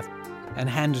accustomed path and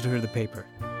handed her the paper.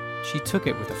 She took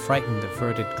it with a frightened,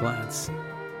 averted glance.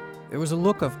 There was a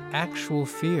look of actual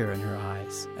fear in her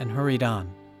eyes, and hurried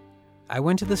on. I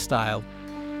went to the stile,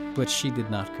 but she did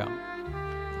not come.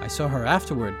 I saw her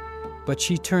afterward, but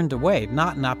she turned away,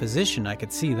 not in opposition, I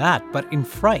could see that, but in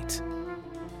fright.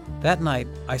 That night,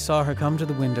 I saw her come to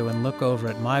the window and look over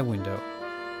at my window,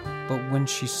 but when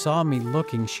she saw me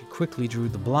looking, she quickly drew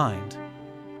the blind.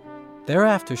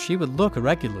 Thereafter, she would look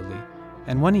irregularly,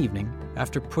 and one evening,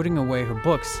 after putting away her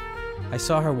books, I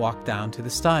saw her walk down to the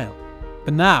stile.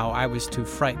 But now I was too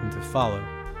frightened to follow.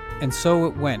 And so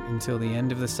it went until the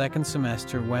end of the second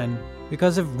semester when,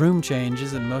 because of room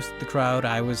changes and most of the crowd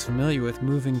I was familiar with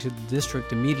moving to the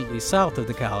district immediately south of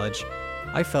the college,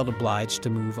 I felt obliged to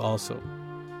move also.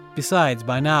 Besides,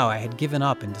 by now I had given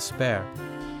up in despair.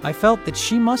 I felt that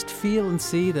she must feel and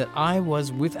see that I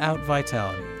was without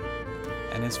vitality.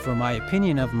 And as for my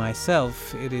opinion of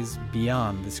myself, it is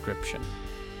beyond description.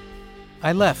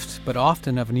 I left, but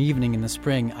often of an evening in the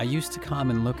spring I used to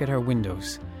come and look at her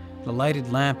windows, the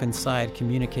lighted lamp inside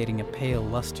communicating a pale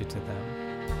luster to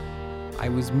them. I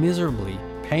was miserably,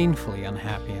 painfully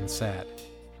unhappy and sad,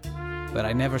 but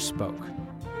I never spoke.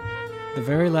 The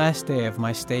very last day of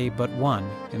my stay but one,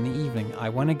 in the evening, I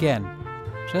went again,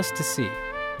 just to see.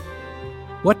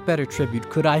 What better tribute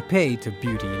could I pay to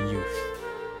beauty and youth?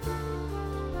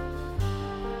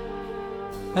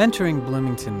 Entering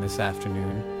Bloomington this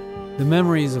afternoon, the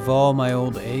memories of all my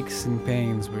old aches and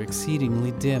pains were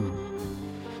exceedingly dim.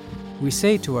 We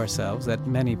say to ourselves at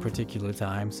many particular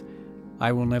times,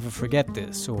 "I will never forget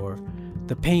this," or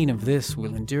 "the pain of this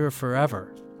will endure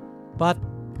forever." But,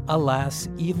 alas,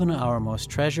 even our most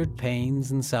treasured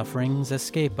pains and sufferings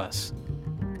escape us.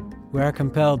 We are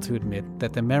compelled to admit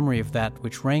that the memory of that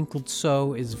which rankled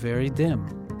so is very dim.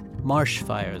 Marsh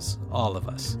fires, all of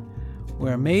us. We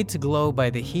are made to glow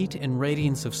by the heat and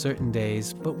radiance of certain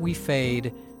days, but we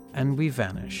fade and we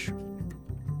vanish.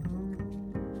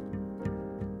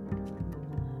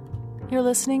 You're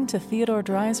listening to Theodore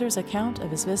Dreiser's account of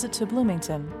his visit to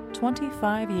Bloomington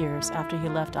 25 years after he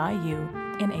left IU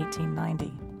in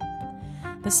 1890.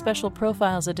 This special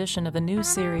Profiles edition of the new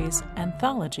series,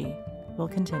 Anthology, will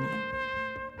continue.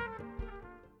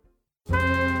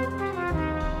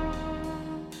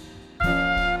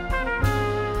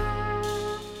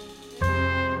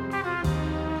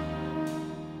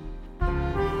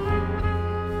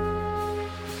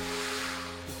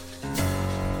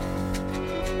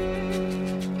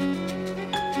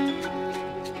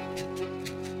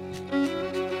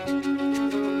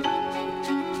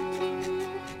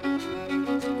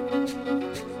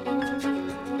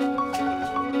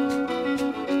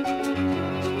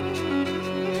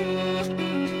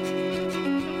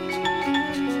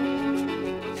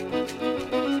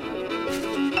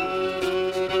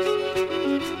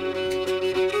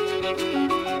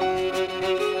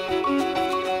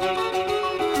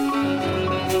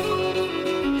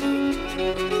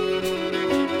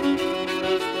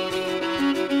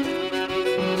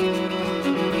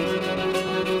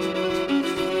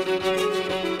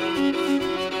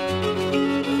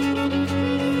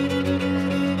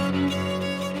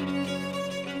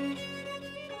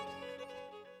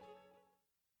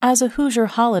 As a Hoosier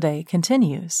holiday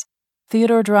continues,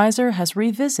 Theodore Dreiser has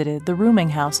revisited the rooming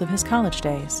house of his college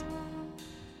days.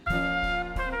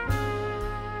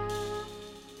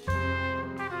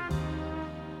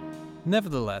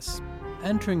 Nevertheless,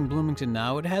 entering Bloomington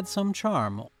now, it had some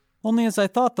charm. Only as I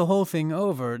thought the whole thing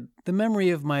over, the memory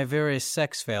of my various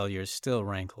sex failures still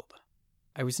rankled.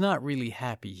 I was not really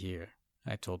happy here,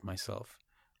 I told myself.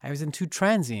 I was in too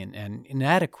transient and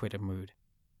inadequate a mood,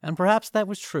 and perhaps that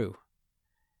was true.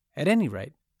 At any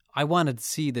rate, I wanted to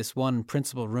see this one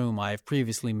principal room I have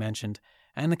previously mentioned,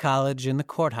 and the college and the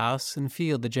courthouse, and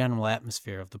feel the general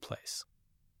atmosphere of the place.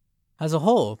 As a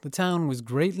whole, the town was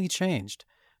greatly changed,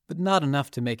 but not enough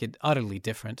to make it utterly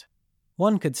different.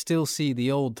 One could still see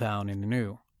the old town in the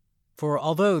new. For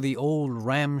although the old,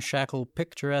 ramshackle,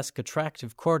 picturesque,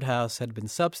 attractive courthouse had been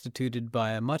substituted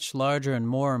by a much larger and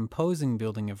more imposing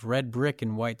building of red brick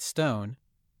and white stone,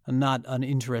 a not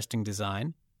uninteresting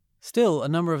design, still, a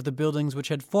number of the buildings which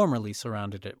had formerly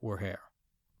surrounded it were here.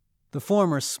 The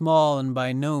former small and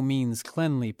by no means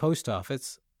cleanly post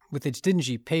office, with its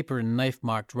dingy paper and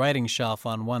knife-marked writing shelf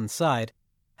on one side,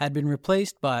 had been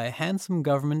replaced by a handsome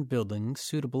government building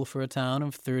suitable for a town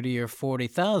of 30 or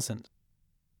 40,000.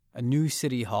 A new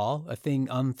city hall, a thing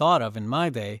unthought of in my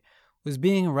day, was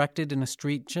being erected in a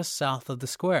street just south of the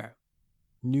square.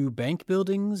 New bank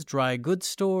buildings, dry goods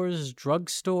stores, drug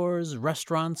stores,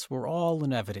 restaurants were all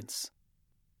in evidence.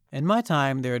 In my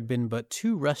time there had been but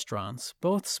 2 restaurants,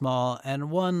 both small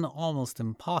and one almost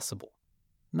impossible.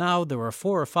 Now there were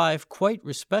 4 or 5 quite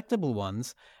respectable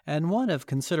ones, and one of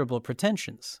considerable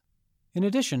pretensions. In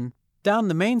addition, down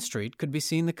the main street could be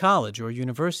seen the college or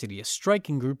university, a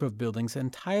striking group of buildings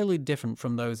entirely different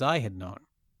from those I had known.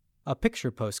 A picture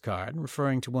postcard,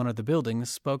 referring to one of the buildings,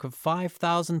 spoke of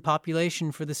 5,000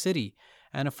 population for the city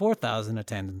and a 4,000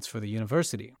 attendance for the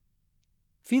university.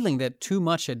 Feeling that too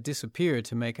much had disappeared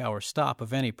to make our stop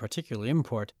of any particular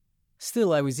import,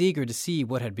 still I was eager to see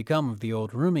what had become of the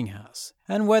old rooming house,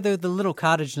 and whether the little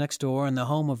cottage next door and the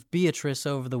home of Beatrice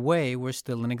over the way were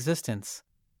still in existence.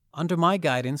 Under my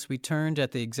guidance, we turned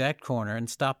at the exact corner and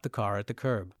stopped the car at the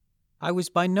curb. I was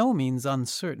by no means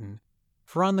uncertain,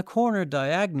 for on the corner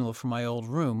diagonal from my old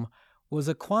room was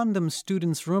a quondam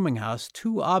student's rooming house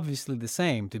too obviously the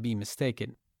same to be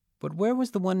mistaken. But where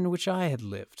was the one in which I had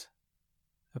lived?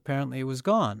 Apparently it was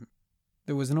gone.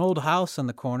 There was an old house on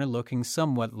the corner looking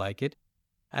somewhat like it,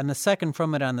 and the second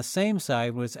from it on the same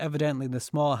side was evidently the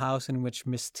small house in which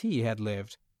Miss T had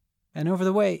lived. And over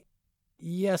the way,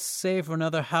 yes, save for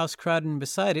another house crowding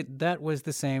beside it, that was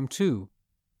the same too.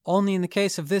 Only in the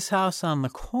case of this house on the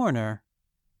corner,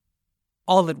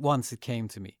 all at once it came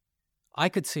to me. I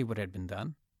could see what had been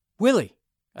done. "Willie,"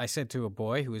 I said to a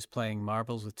boy who was playing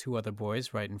marbles with two other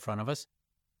boys right in front of us,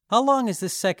 "how long has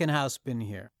this second house been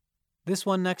here? This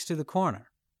one next to the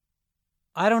corner?"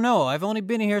 "I don't know. I've only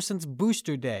been here since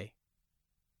Booster Day."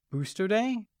 "Booster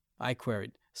Day?" I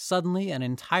queried, suddenly and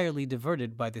entirely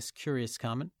diverted by this curious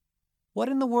comment. "What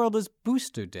in the world is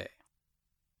Booster Day?"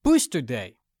 "Booster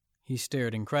Day!" He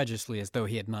stared incredulously as though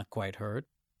he had not quite heard.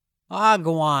 "Ah,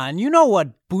 go on. You know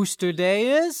what Booster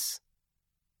Day is?"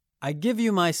 "I give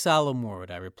you my solemn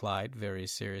word," I replied very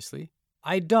seriously.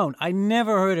 "I don't. I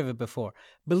never heard of it before.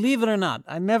 Believe it or not,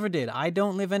 I never did. I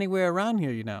don't live anywhere around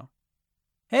here, you know."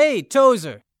 "Hey,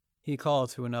 Tozer!" he called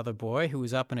to another boy who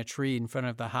was up in a tree in front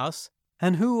of the house,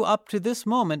 and who, up to this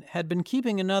moment, had been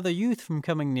keeping another youth from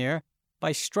coming near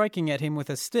by striking at him with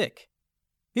a stick.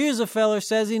 "Here's a feller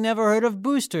says he never heard of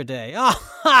Booster Day. Ah,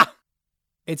 ha!"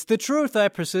 "It's the truth," I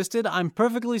persisted. "I'm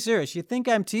perfectly serious. You think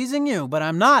I'm teasing you, but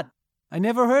I'm not. I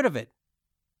never heard of it."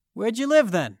 "Where'd you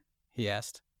live then?" he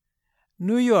asked.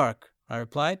 "New York," I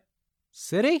replied.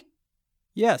 "City?"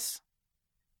 "Yes."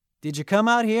 "Did you come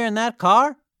out here in that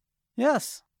car?"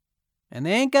 "Yes." "And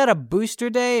they ain't got a Booster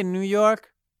Day in New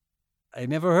York?" "I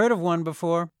never heard of one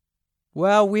before."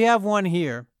 "Well, we have one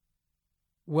here."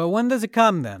 "Well, when does it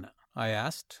come then?" I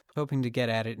asked, hoping to get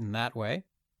at it in that way.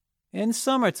 "In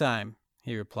summertime,"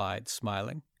 he replied,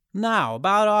 smiling. "Now,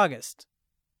 about August."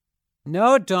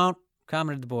 "No, it don't,"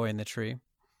 commented the boy in the tree.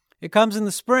 "It comes in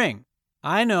the spring.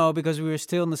 I know, because we were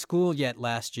still in the school yet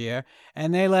last year,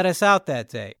 and they let us out that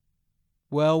day."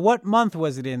 "Well, what month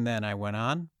was it in then?" I went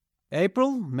on.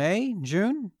 "April, May,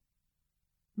 June?"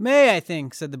 "May, I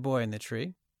think," said the boy in the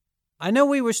tree. "I know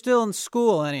we were still in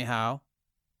school, anyhow."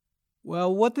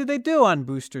 "Well, what did they do on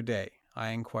Booster Day?" I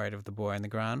inquired of the boy on the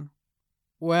ground.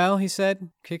 "Well," he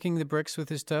said, kicking the bricks with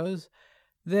his toes,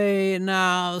 "they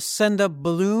now send up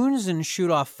balloons and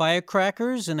shoot off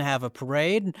firecrackers and have a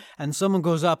parade, and someone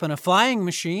goes up in a flying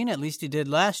machine, at least he did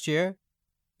last year."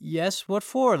 "Yes, what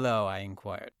for, though?" I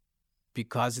inquired.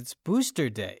 "Because it's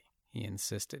Booster Day," he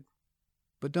insisted.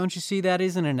 "But don't you see that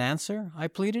isn't an answer?" I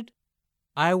pleaded.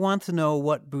 "I want to know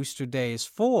what Booster Day is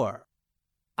for."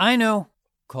 "I know,"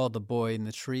 called the boy in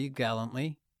the tree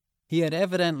gallantly. He had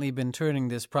evidently been turning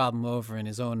this problem over in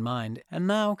his own mind, and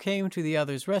now came to the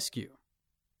other's rescue.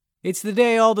 "It's the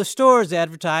day all the stores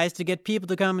advertise to get people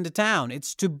to come into town.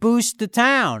 It's to boost the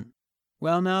town."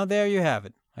 "Well, now, there you have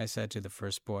it," I said to the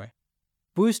first boy.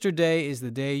 "Booster Day is the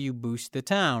day you boost the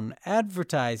town,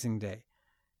 advertising day.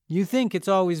 You think it's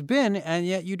always been, and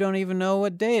yet you don't even know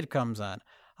what day it comes on.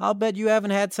 I'll bet you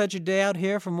haven't had such a day out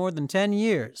here for more than 10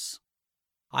 years.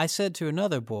 I said to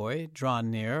another boy, drawn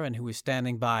near and who was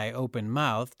standing by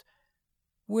open-mouthed,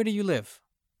 "Where do you live?"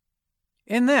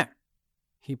 "In there,"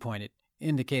 he pointed,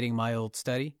 indicating my old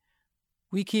study.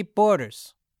 "We keep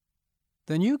boarders."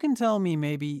 "Then you can tell me,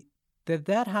 maybe, did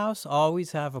that house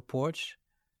always have a porch?"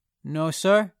 "No,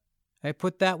 sir. I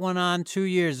put that one on 2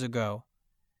 years ago."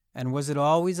 "And was it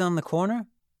always on the corner?"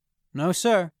 "No,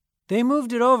 sir. They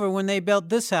moved it over when they built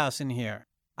this house in here.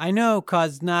 I know,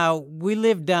 'cause now we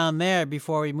lived down there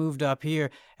before we moved up here,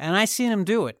 and I seen 'em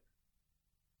do it."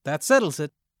 "That settles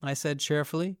it," I said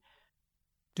cheerfully.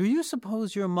 "Do you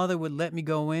suppose your mother would let me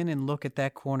go in and look at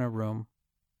that corner room?"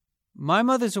 "My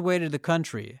mother's away to the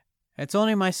country. It's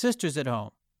only my sisters at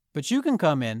home. But you can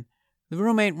come in. The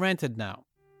room ain't rented now."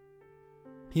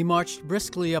 He marched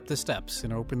briskly up the steps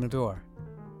and opened the door.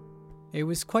 It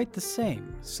was quite the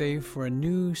same, save for a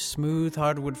new, smooth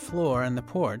hardwood floor and the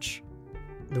porch.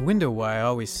 The window where I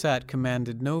always sat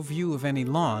commanded no view of any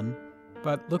lawn,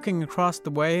 but looking across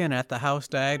the way and at the house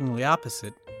diagonally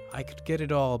opposite, I could get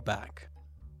it all back.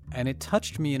 And it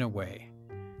touched me in a way,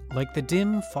 like the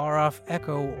dim, far-off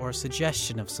echo or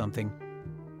suggestion of something,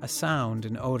 a sound,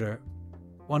 an odor,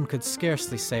 one could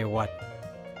scarcely say what.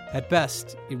 At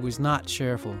best, it was not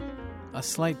cheerful, a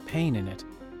slight pain in it,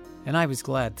 and I was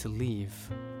glad to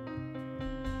leave.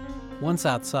 Once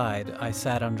outside, I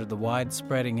sat under the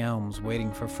wide-spreading elms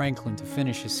waiting for Franklin to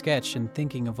finish his sketch and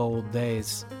thinking of old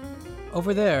days.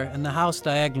 Over there, in the house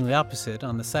diagonally opposite,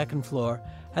 on the second floor,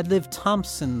 had lived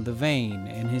Thompson the Vane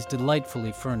in his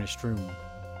delightfully furnished room.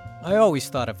 I always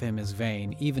thought of him as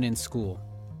Vane, even in school.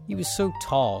 He was so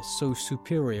tall, so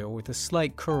superior, with a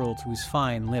slight curl to his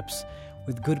fine lips,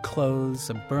 with good clothes,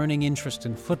 a burning interest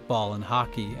in football and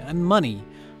hockey, and money,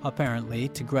 apparently,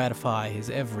 to gratify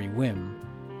his every whim.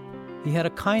 He had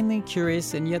a kindly,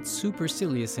 curious, and yet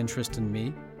supercilious interest in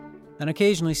me, and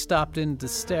occasionally stopped in to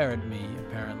stare at me,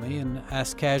 apparently, and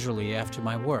ask casually after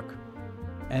my work.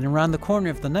 And around the corner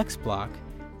of the next block,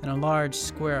 in a large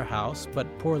square house,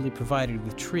 but poorly provided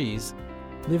with trees,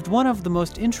 lived one of the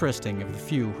most interesting of the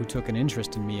few who took an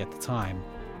interest in me at the time.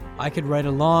 I could write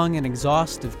a long and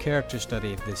exhaustive character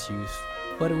study of this youth,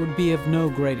 but it would be of no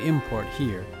great import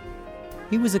here.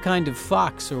 He was a kind of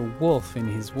fox or wolf in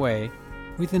his way,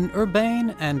 with an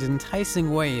urbane and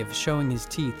enticing way of showing his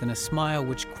teeth and a smile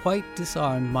which quite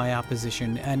disarmed my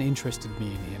opposition and interested me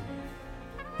in him.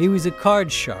 He was a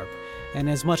card sharp, and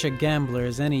as much a gambler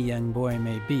as any young boy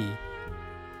may be.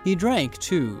 He drank,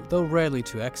 too, though rarely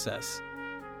to excess.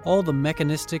 All the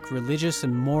mechanistic, religious,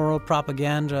 and moral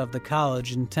propaganda of the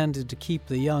college intended to keep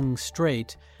the young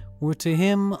straight were to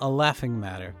him a laughing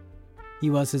matter. He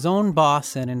was his own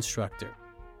boss and instructor.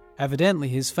 Evidently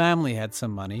his family had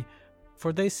some money,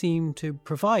 for they seemed to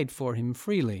provide for him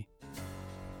freely.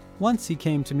 Once he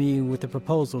came to me with the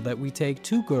proposal that we take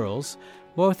 2 girls,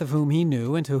 both of whom he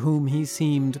knew and to whom he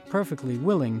seemed perfectly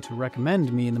willing to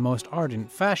recommend me in the most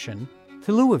ardent fashion,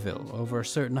 to Louisville over a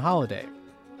certain holiday,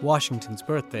 Washington's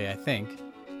birthday, I think,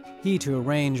 he to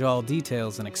arrange all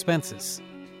details and expenses.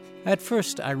 At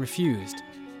first I refused,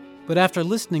 but after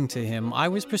listening to him I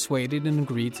was persuaded and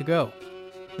agreed to go.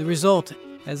 The result,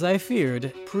 as I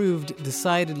feared, proved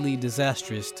decidedly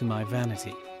disastrous to my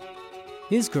vanity.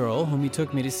 His girl, whom he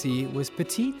took me to see, was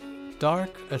petite, dark,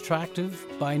 attractive,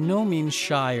 by no means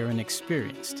shy or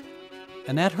inexperienced,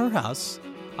 and at her house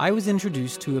I was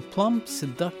introduced to a plump,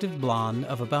 seductive blonde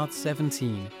of about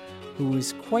 17, who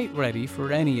was quite ready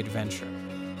for any adventure.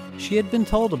 She had been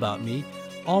told about me,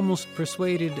 almost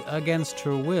persuaded against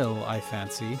her will, I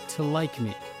fancy, to like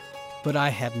me, but I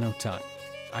had no tongue.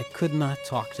 I could not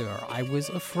talk to her. I was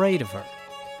afraid of her.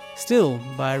 Still,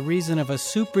 by reason of a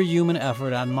superhuman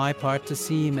effort on my part to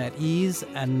seem at ease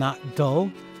and not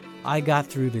dull, I got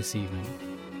through this evening.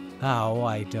 How,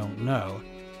 I don't know.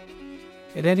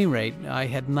 At any rate, I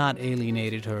had not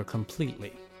alienated her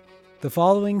completely. The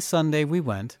following Sunday we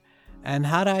went, and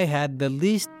had I had the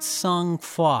least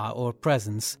sang-froid or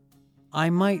presence, I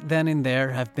might then and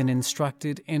there have been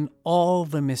instructed in all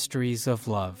the mysteries of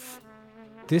love.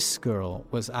 This girl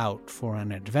was out for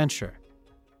an adventure.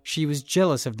 She was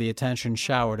jealous of the attention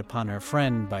showered upon her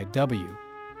friend by W.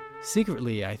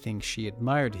 Secretly, I think she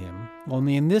admired him,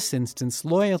 only in this instance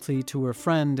loyalty to her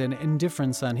friend and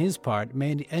indifference on his part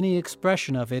made any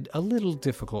expression of it a little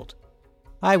difficult.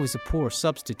 I was a poor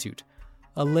substitute,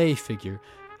 a lay figure,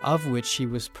 of which she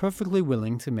was perfectly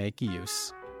willing to make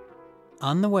use.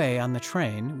 On the way on the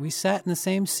train, we sat in the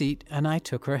same seat, and I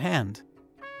took her hand.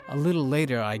 A little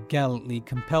later, I gallantly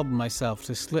compelled myself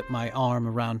to slip my arm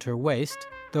around her waist,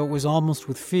 though it was almost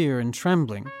with fear and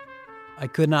trembling. I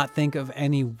could not think of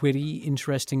any witty,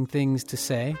 interesting things to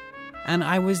say, and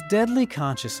I was deadly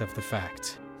conscious of the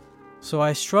fact. So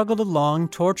I struggled along,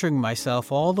 torturing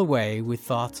myself all the way with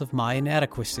thoughts of my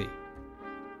inadequacy.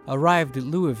 Arrived at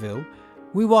Louisville,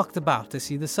 we walked about to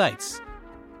see the sights.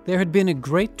 There had been a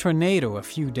great tornado a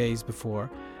few days before,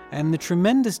 and the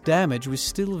tremendous damage was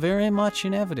still very much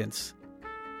in evidence.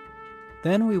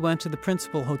 Then we went to the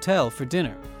principal hotel for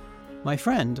dinner. My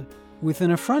friend, with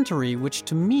an effrontery which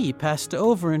to me passed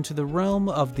over into the realm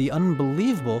of the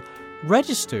unbelievable,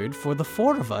 registered for the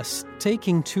 4 of us,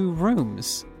 taking 2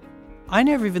 rooms. I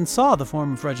never even saw the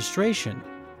form of registration.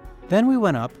 Then we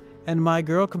went up, and my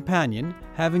girl companion,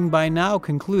 having by now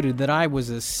concluded that I was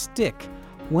a stick,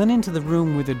 went into the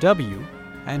room with a W,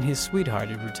 and his sweetheart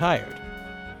had retired.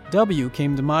 W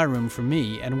came to my room for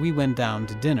me, and we went down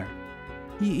to dinner.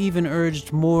 He even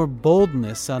urged more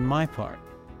boldness on my part.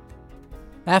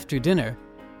 After dinner,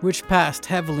 which passed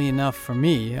heavily enough for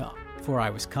me, for I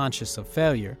was conscious of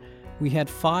failure, we had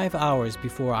 5 hours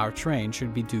before our train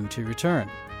should be due to return.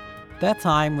 That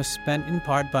time was spent in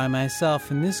part by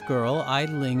myself and this girl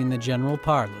idling in the general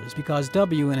parlors because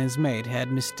W and his mate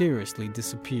had mysteriously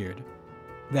disappeared.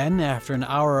 Then, after an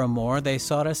hour or more, they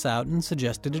sought us out and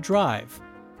suggested a drive.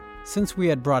 Since we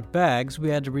had brought bags, we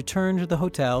had to return to the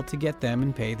hotel to get them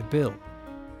and pay the bill.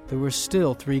 There were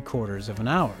still 3/4 of an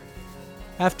hour.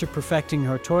 After perfecting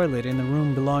her toilet in the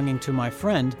room belonging to my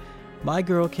friend, my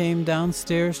girl came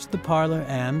downstairs to the parlor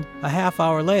and, a half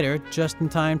hour later, just in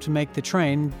time to make the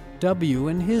train, W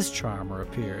and his charmer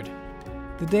appeared.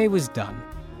 The day was done,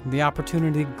 the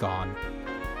opportunity gone.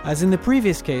 As in the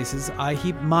previous cases, I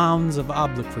heaped mounds of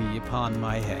obloquy upon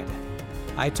my head.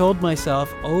 I told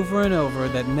myself over and over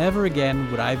that never again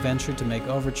would I venture to make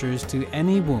overtures to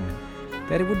any woman,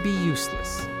 that it would be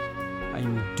useless. I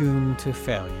am doomed to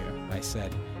failure, I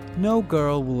said. No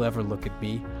girl will ever look at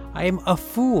me. I am a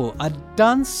fool, a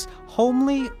dunce,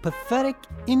 homely, pathetic,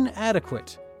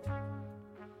 inadequate.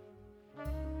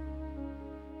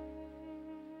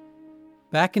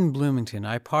 Back in Bloomington,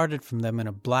 I parted from them in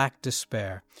a black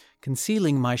despair,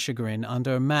 concealing my chagrin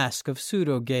under a mask of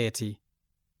pseudo-gaiety.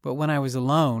 But when I was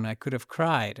alone, I could have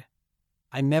cried.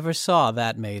 I never saw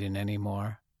that maiden any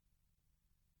more.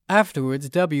 Afterwards,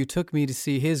 W. took me to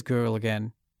see his girl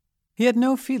again. He had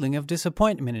no feeling of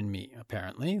disappointment in me,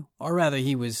 apparently, or rather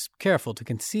he was careful to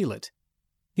conceal it.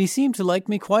 He seemed to like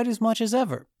me quite as much as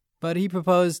ever, but he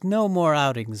proposed no more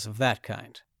outings of that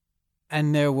kind.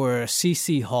 And there were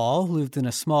C.C. Hall, who lived in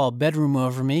a small bedroom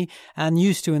over me, and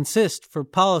used to insist, for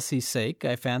policy's sake,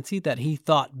 I fancy, that he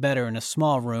thought better in a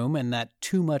small room, and that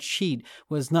too much heat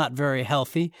was not very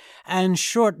healthy, and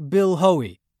short Bill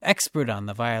Hoey, expert on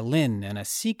the violin and a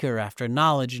seeker after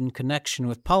knowledge in connection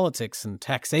with politics and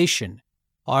taxation.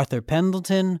 Arthur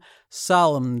Pendleton,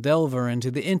 solemn delver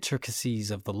into the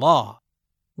intricacies of the law.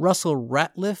 Russell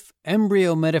Ratliff,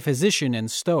 embryo metaphysician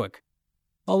and stoic.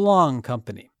 A long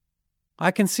company.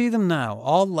 I can see them now,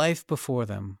 all life before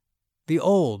them. The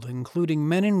old, including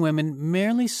men and women,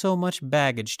 merely so much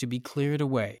baggage to be cleared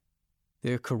away.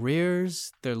 Their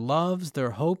careers, their loves,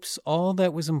 their hopes, all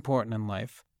that was important in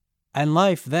life. And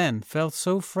life then felt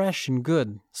so fresh and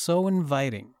good, so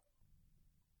inviting.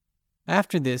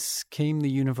 After this came the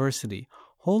university,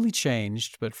 wholly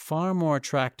changed, but far more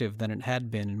attractive than it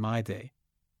had been in my day.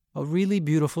 A really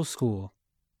beautiful school.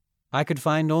 I could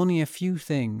find only a few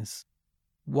things.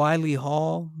 Wiley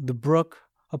Hall, the brook,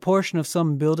 a portion of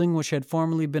some building which had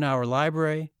formerly been our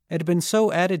library, had been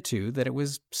so added to that it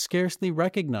was scarcely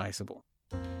recognizable.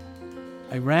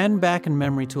 I ran back in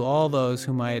memory to all those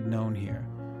whom I had known here.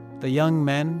 The young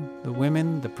men, the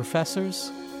women, the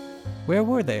professors. Where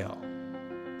were they all?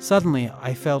 Suddenly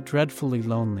I felt dreadfully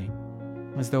lonely,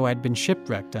 as though I'd been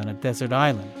shipwrecked on a desert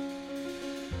island.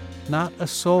 Not a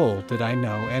soul did I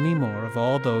know any more of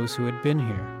all those who had been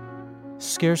here.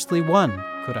 Scarcely one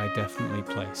could I definitely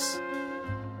place.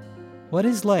 What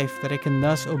is life that it can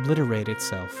thus obliterate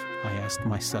itself, I asked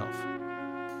myself.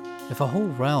 If a whole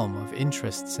realm of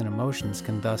interests and emotions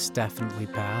can thus definitely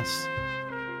pass,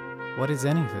 what is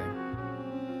anything?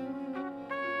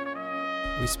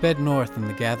 We sped north in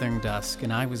the gathering dusk,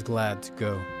 and I was glad to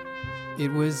go.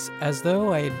 It was as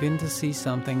though I had been to see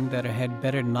something that I had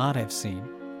better not have seen.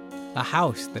 A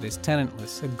house that is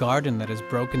tenantless, a garden that is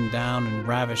broken down and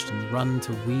ravished and run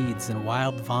to weeds and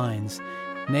wild vines,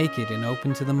 naked and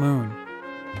open to the moon.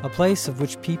 A place of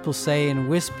which people say in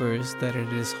whispers that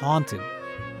it is haunted.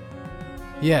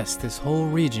 Yes, this whole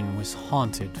region was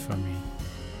haunted for me.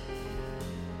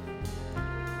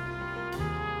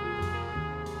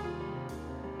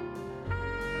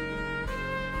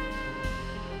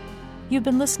 You've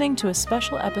been listening to a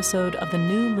special episode of the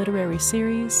new literary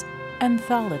series,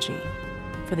 Anthology,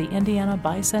 for the Indiana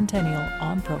Bicentennial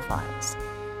on Profiles.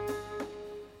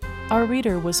 Our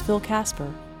reader was Phil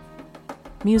Casper.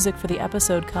 Music for the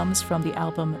episode comes from the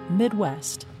album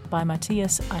Midwest by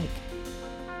Matthias Eick,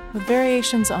 with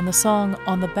variations on the song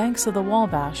On the Banks of the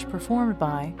Wabash performed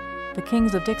by the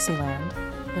Kings of Dixieland,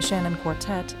 the Shannon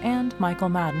Quartet, and Michael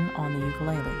Madden on the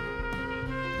ukulele.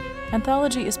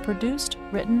 Anthology is produced,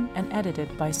 written, and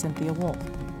edited by Cynthia Wolf.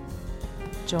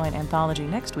 Join Anthology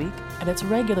next week at its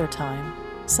regular time,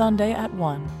 Sunday at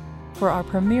 1, for our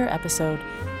premiere episode,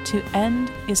 To End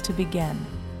is to Begin,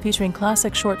 featuring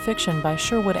classic short fiction by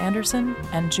Sherwood Anderson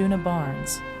and Juna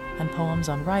Barnes, and poems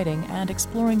on writing and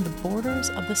exploring the borders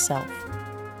of the self.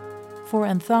 For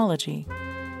Anthology,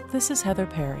 this is Heather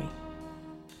Perry.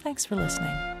 Thanks for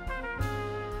listening.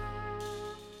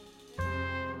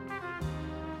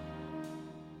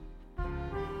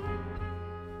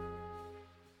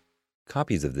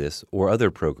 Copies of this or other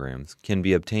programs can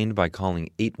be obtained by calling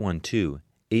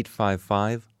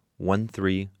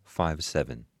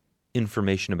 812-855-1357.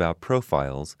 Information about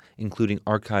Profiles, including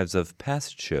archives of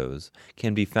past shows,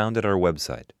 can be found at our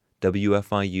website,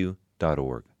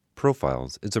 wfiu.org.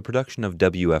 Profiles is a production of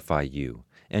WFIU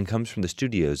and comes from the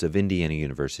studios of Indiana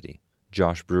University.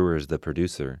 Josh Brewer is the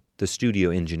producer. The studio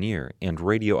engineer and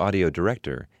radio audio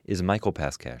director is Michael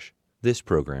Paskash. This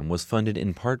program was funded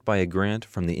in part by a grant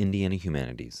from the Indiana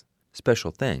Humanities.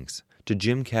 Special thanks to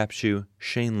Jim Capshew,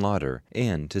 Shane Lauder,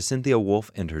 and to Cynthia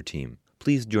Wolf and her team.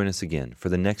 Please join us again for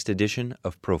the next edition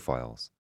of Profiles.